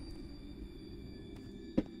go.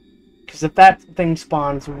 Because if that thing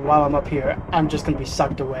spawns while I'm up here, I'm just going to be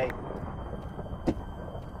sucked away.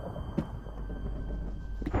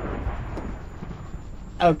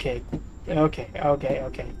 Okay.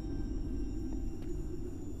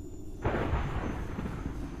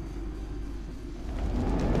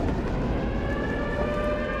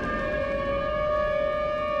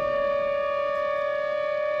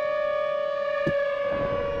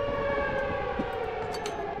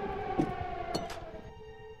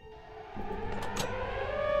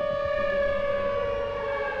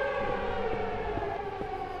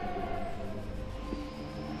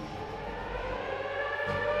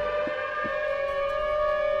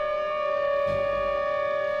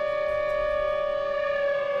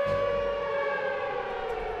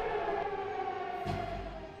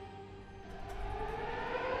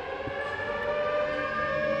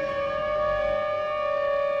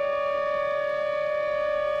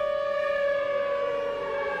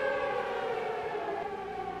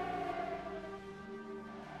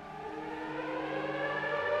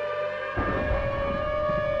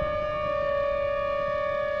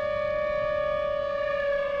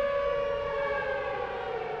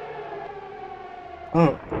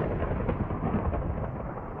 Oh.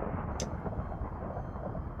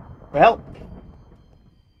 Well.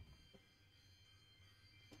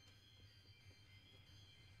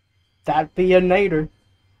 that be a nader?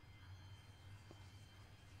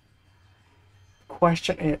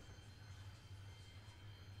 Question it.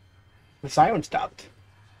 The siren stopped.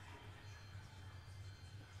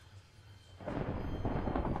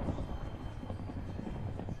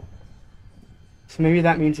 So maybe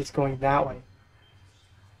that means it's going that way.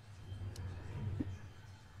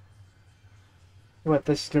 What,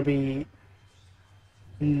 this is gonna be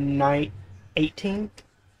night 18?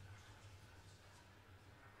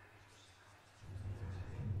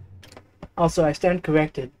 Also, I stand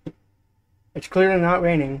corrected. It's clearly not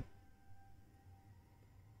raining.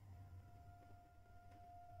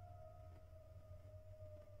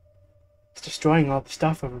 It's destroying all the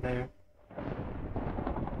stuff over there.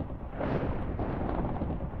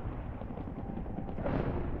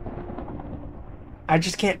 I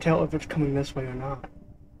just can't tell if it's coming this way or not.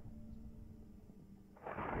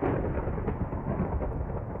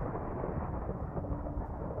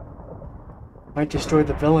 Might destroy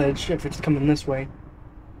the village if it's coming this way.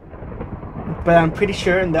 But I'm pretty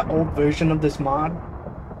sure in the old version of this mod,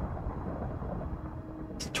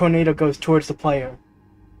 the tornado goes towards the player.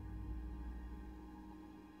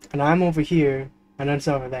 And I'm over here, and it's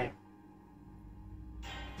over there.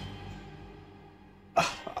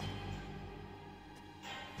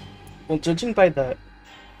 Well, judging by the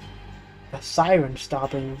siren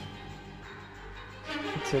stopping,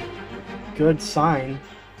 it's a good sign.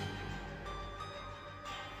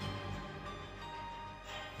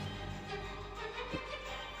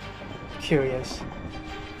 Curious.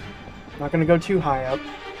 Not gonna go too high up.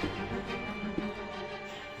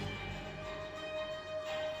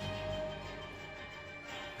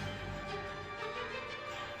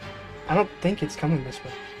 I don't think it's coming this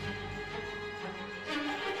way.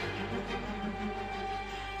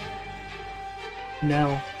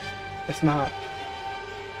 No, it's not.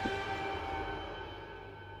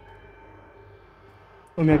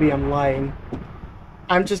 Or maybe I'm lying.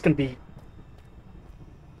 I'm just gonna be...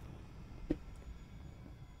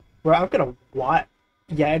 Well, I'm gonna... What?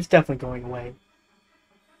 Yeah, it's definitely going away.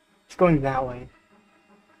 It's going that way.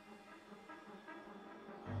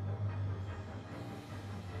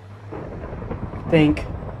 I think.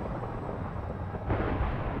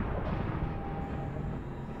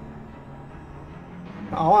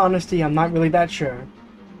 In all honesty, I'm not really that sure.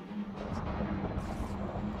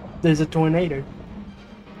 There's a tornado.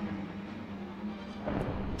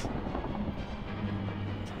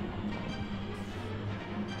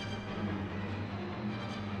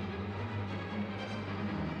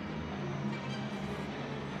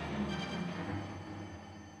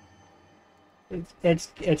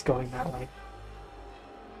 It's going that way.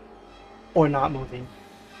 Or not moving.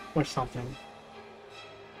 Or something.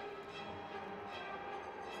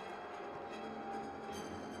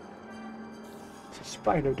 There's a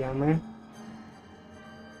spider down there.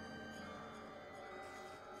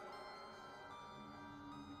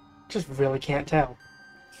 Just really can't tell.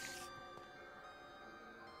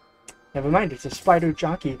 Never mind, it's a spider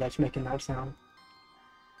jockey that's making that sound.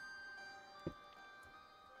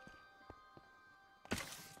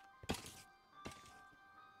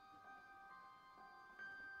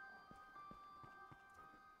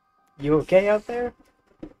 You okay out there?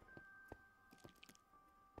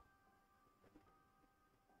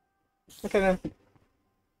 Okay then.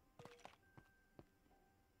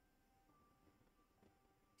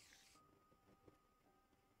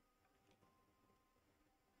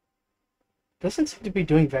 Doesn't seem to be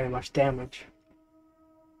doing very much damage.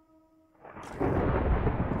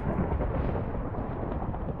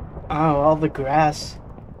 Oh, all the grass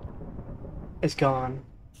is gone.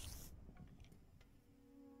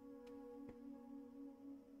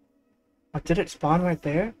 Oh, did it spawn right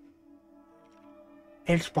there?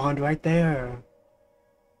 It spawned right there.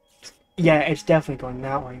 Yeah, it's definitely going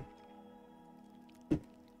that way.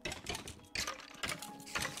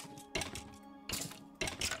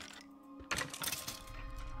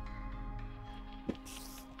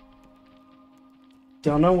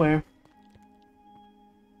 Don't know where.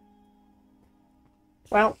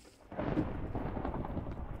 Well.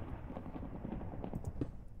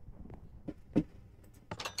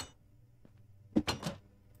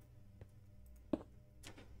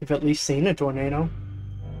 We've at least seen a tornado.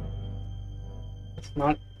 It's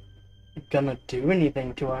not gonna do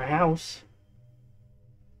anything to our house.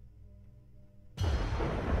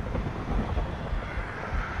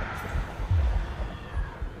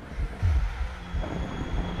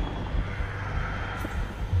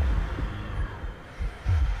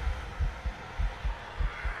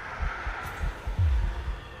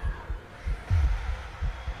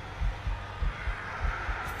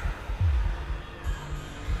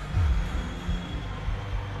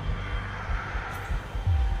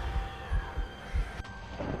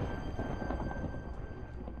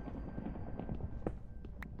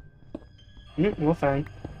 We'll find.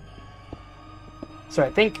 So I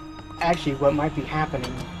think actually what might be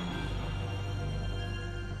happening.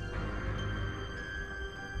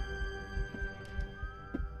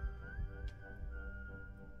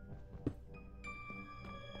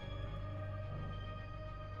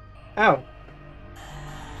 Oh,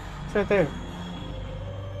 it's right there.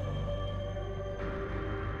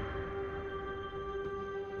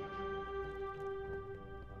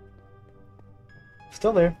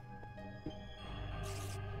 Still there.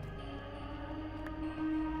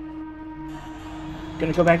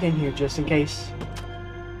 Gonna go back in here just in case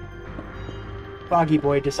Foggy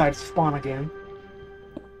Boy decides to spawn again.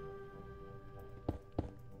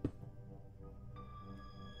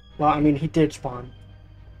 Well, I mean, he did spawn.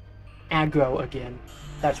 Aggro again.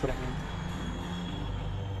 That's what I mean.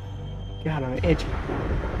 God, I'm itchy.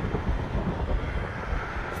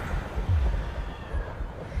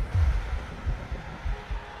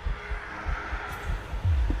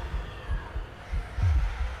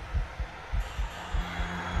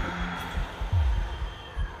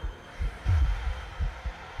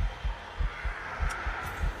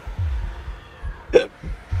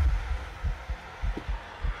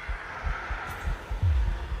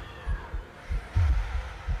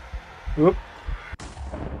 Whoop.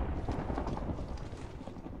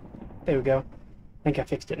 There we go. I think I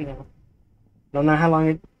fixed it now. Don't know how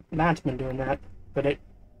long that's been doing that, but it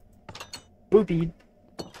boopied.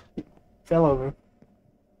 Fell over.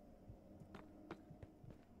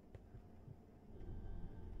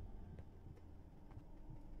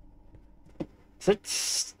 Is it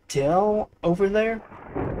still over there?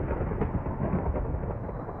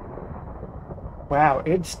 Wow,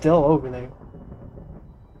 it's still over there.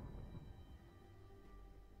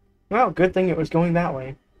 Well, good thing it was going that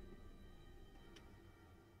way.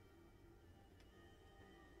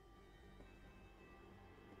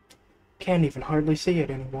 Can't even hardly see it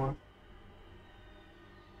anymore.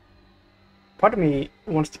 Part of me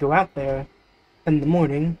wants to go out there in the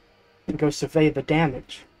morning and go survey the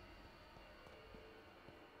damage.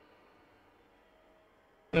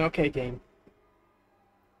 Okay, game.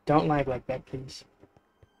 Don't lag like that, please.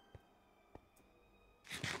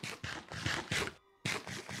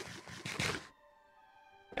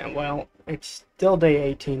 And well, it's still day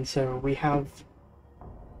 18, so we have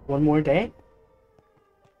one more day?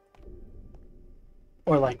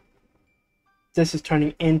 Or like, this is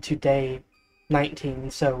turning into day 19,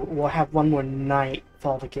 so we'll have one more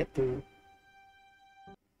nightfall to get through.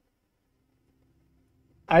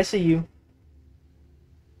 I see you.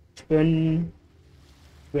 It's been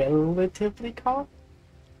relatively calm.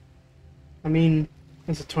 I mean,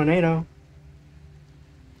 it's a tornado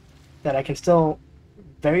that I can still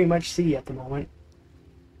very much see at the moment,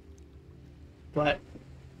 but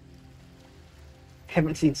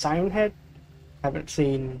haven't seen Siren Head, haven't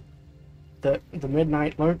seen the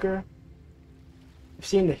Midnight Lurker. I've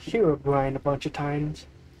seen the Hero Brian a bunch of times,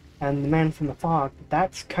 and the Man from the Fog.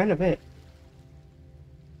 That's kind of it.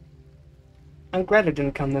 I'm glad it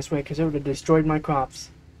didn't come this way, because it would have destroyed my crops.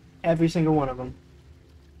 Every single one of them.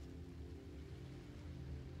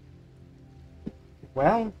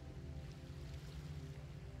 Well,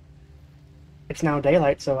 it's now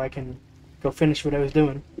daylight, so I can go finish what I was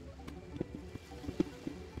doing.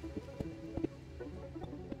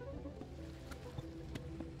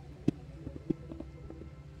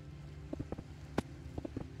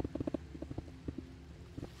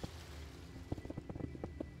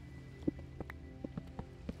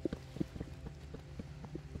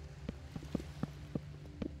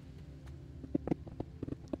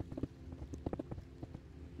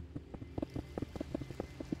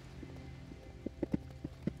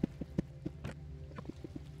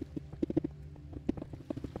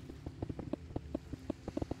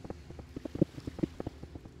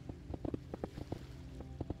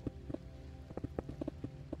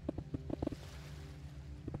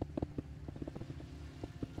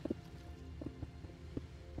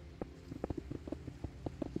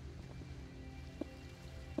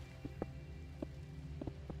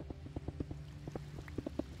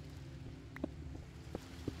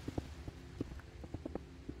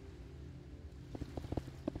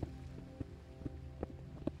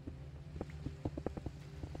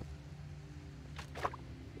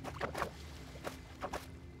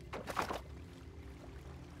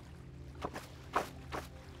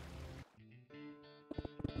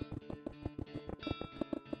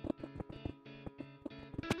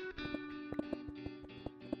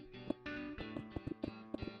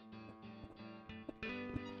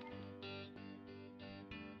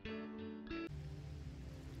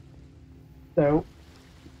 So,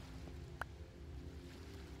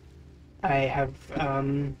 I have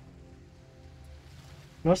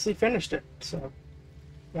mostly finished it, so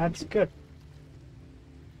that's good.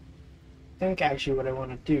 I think actually what I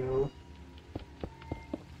want to do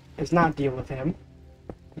is not deal with him.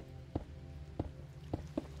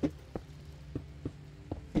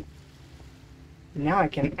 Now I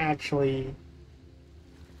can actually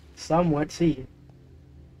somewhat see.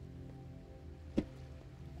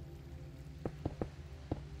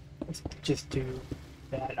 Let's just do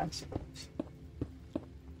that, I suppose.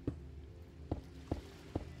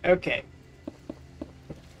 Okay.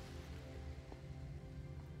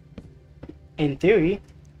 In theory,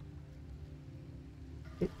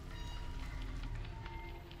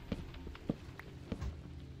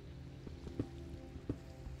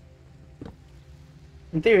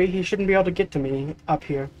 he shouldn't be able to get to me up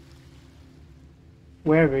here.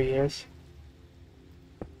 Wherever he is.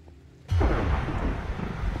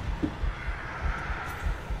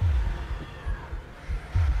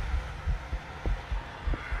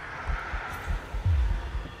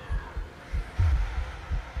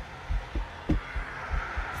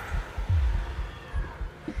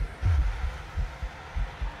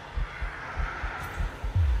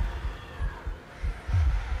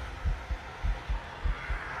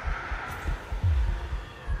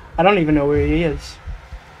 I don't even know where he is.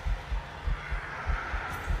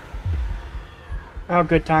 Oh,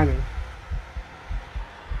 good timing.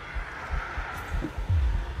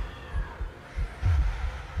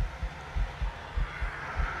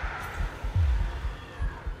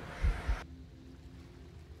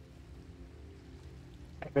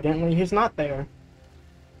 Evidently he's not there.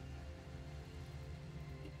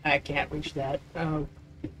 I can't reach that. Oh,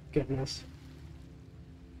 goodness.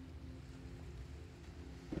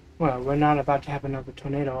 Well, we're not about to have another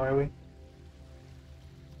tornado, are we?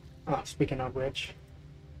 Oh, speaking of which,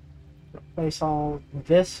 place all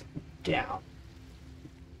this down.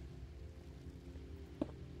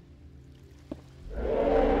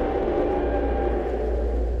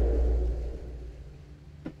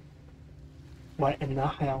 What in the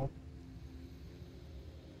hell?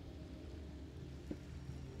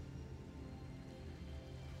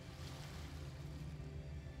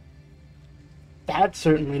 That's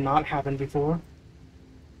certainly not happened before.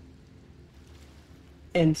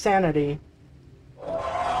 Insanity.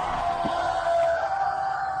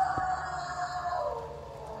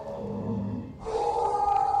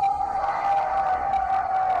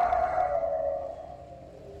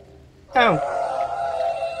 Oh.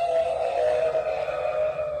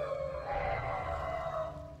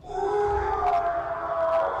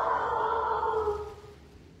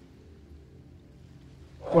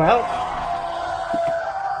 Well,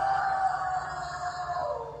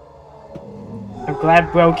 I'm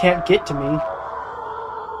glad bro can't get to me.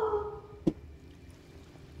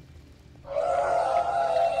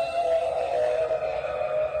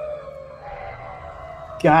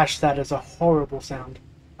 Gosh, that is a horrible sound.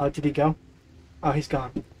 Oh, did he go? Oh, he's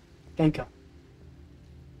gone. Thank God.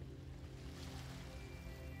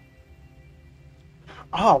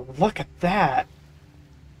 Oh, look at that.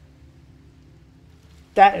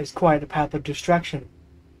 That is quite a path of destruction.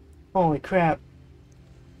 Holy crap.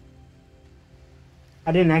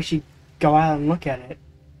 I didn't actually go out and look at it.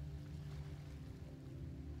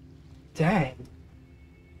 Dang.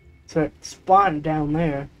 So it spawned down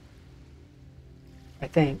there. I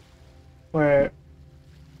think. Where...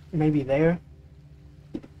 maybe there?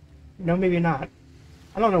 No, maybe not.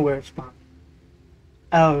 I don't know where it spawned.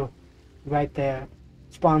 Oh, right there.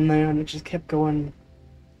 Spawned there and it just kept going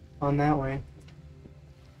on that way.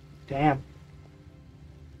 Damn.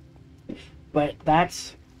 But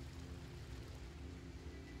that's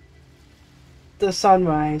the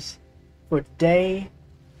sunrise for day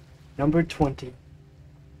number 20.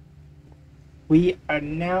 We are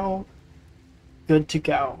now good to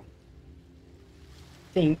go.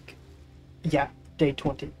 Think, yeah, day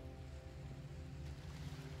 20.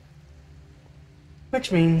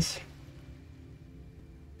 Which means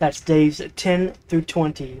that's days 10 through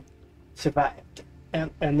 20 survived.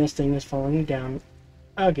 And this thing is falling down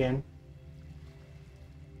again.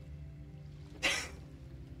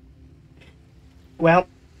 Well,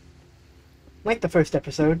 like the first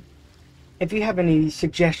episode, if you have any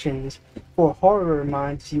suggestions for horror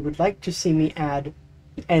mods you would like to see me add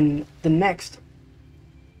in the next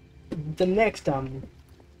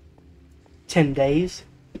 10 days,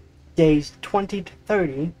 days 20 to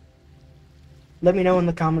 30, let me know in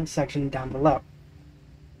the comments section down below.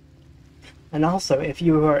 And also, if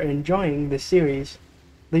you are enjoying this series,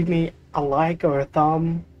 leave me a like or a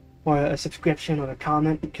thumb or a subscription or a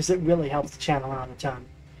comment, because it really helps the channel out a ton.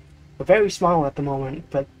 We're very small at the moment,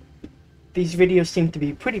 but these videos seem to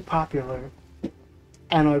be pretty popular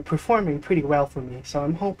and are performing pretty well for me, so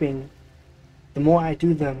I'm hoping the more I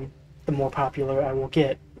do them, the more popular I will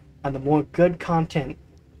get, and the more good content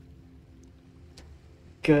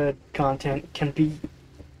can be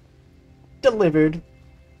delivered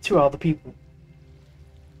to all the people.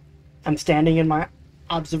 I'm standing in my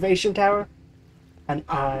observation tower, and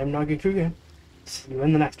I'm not going to forget. See you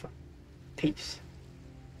in the next one. Peace.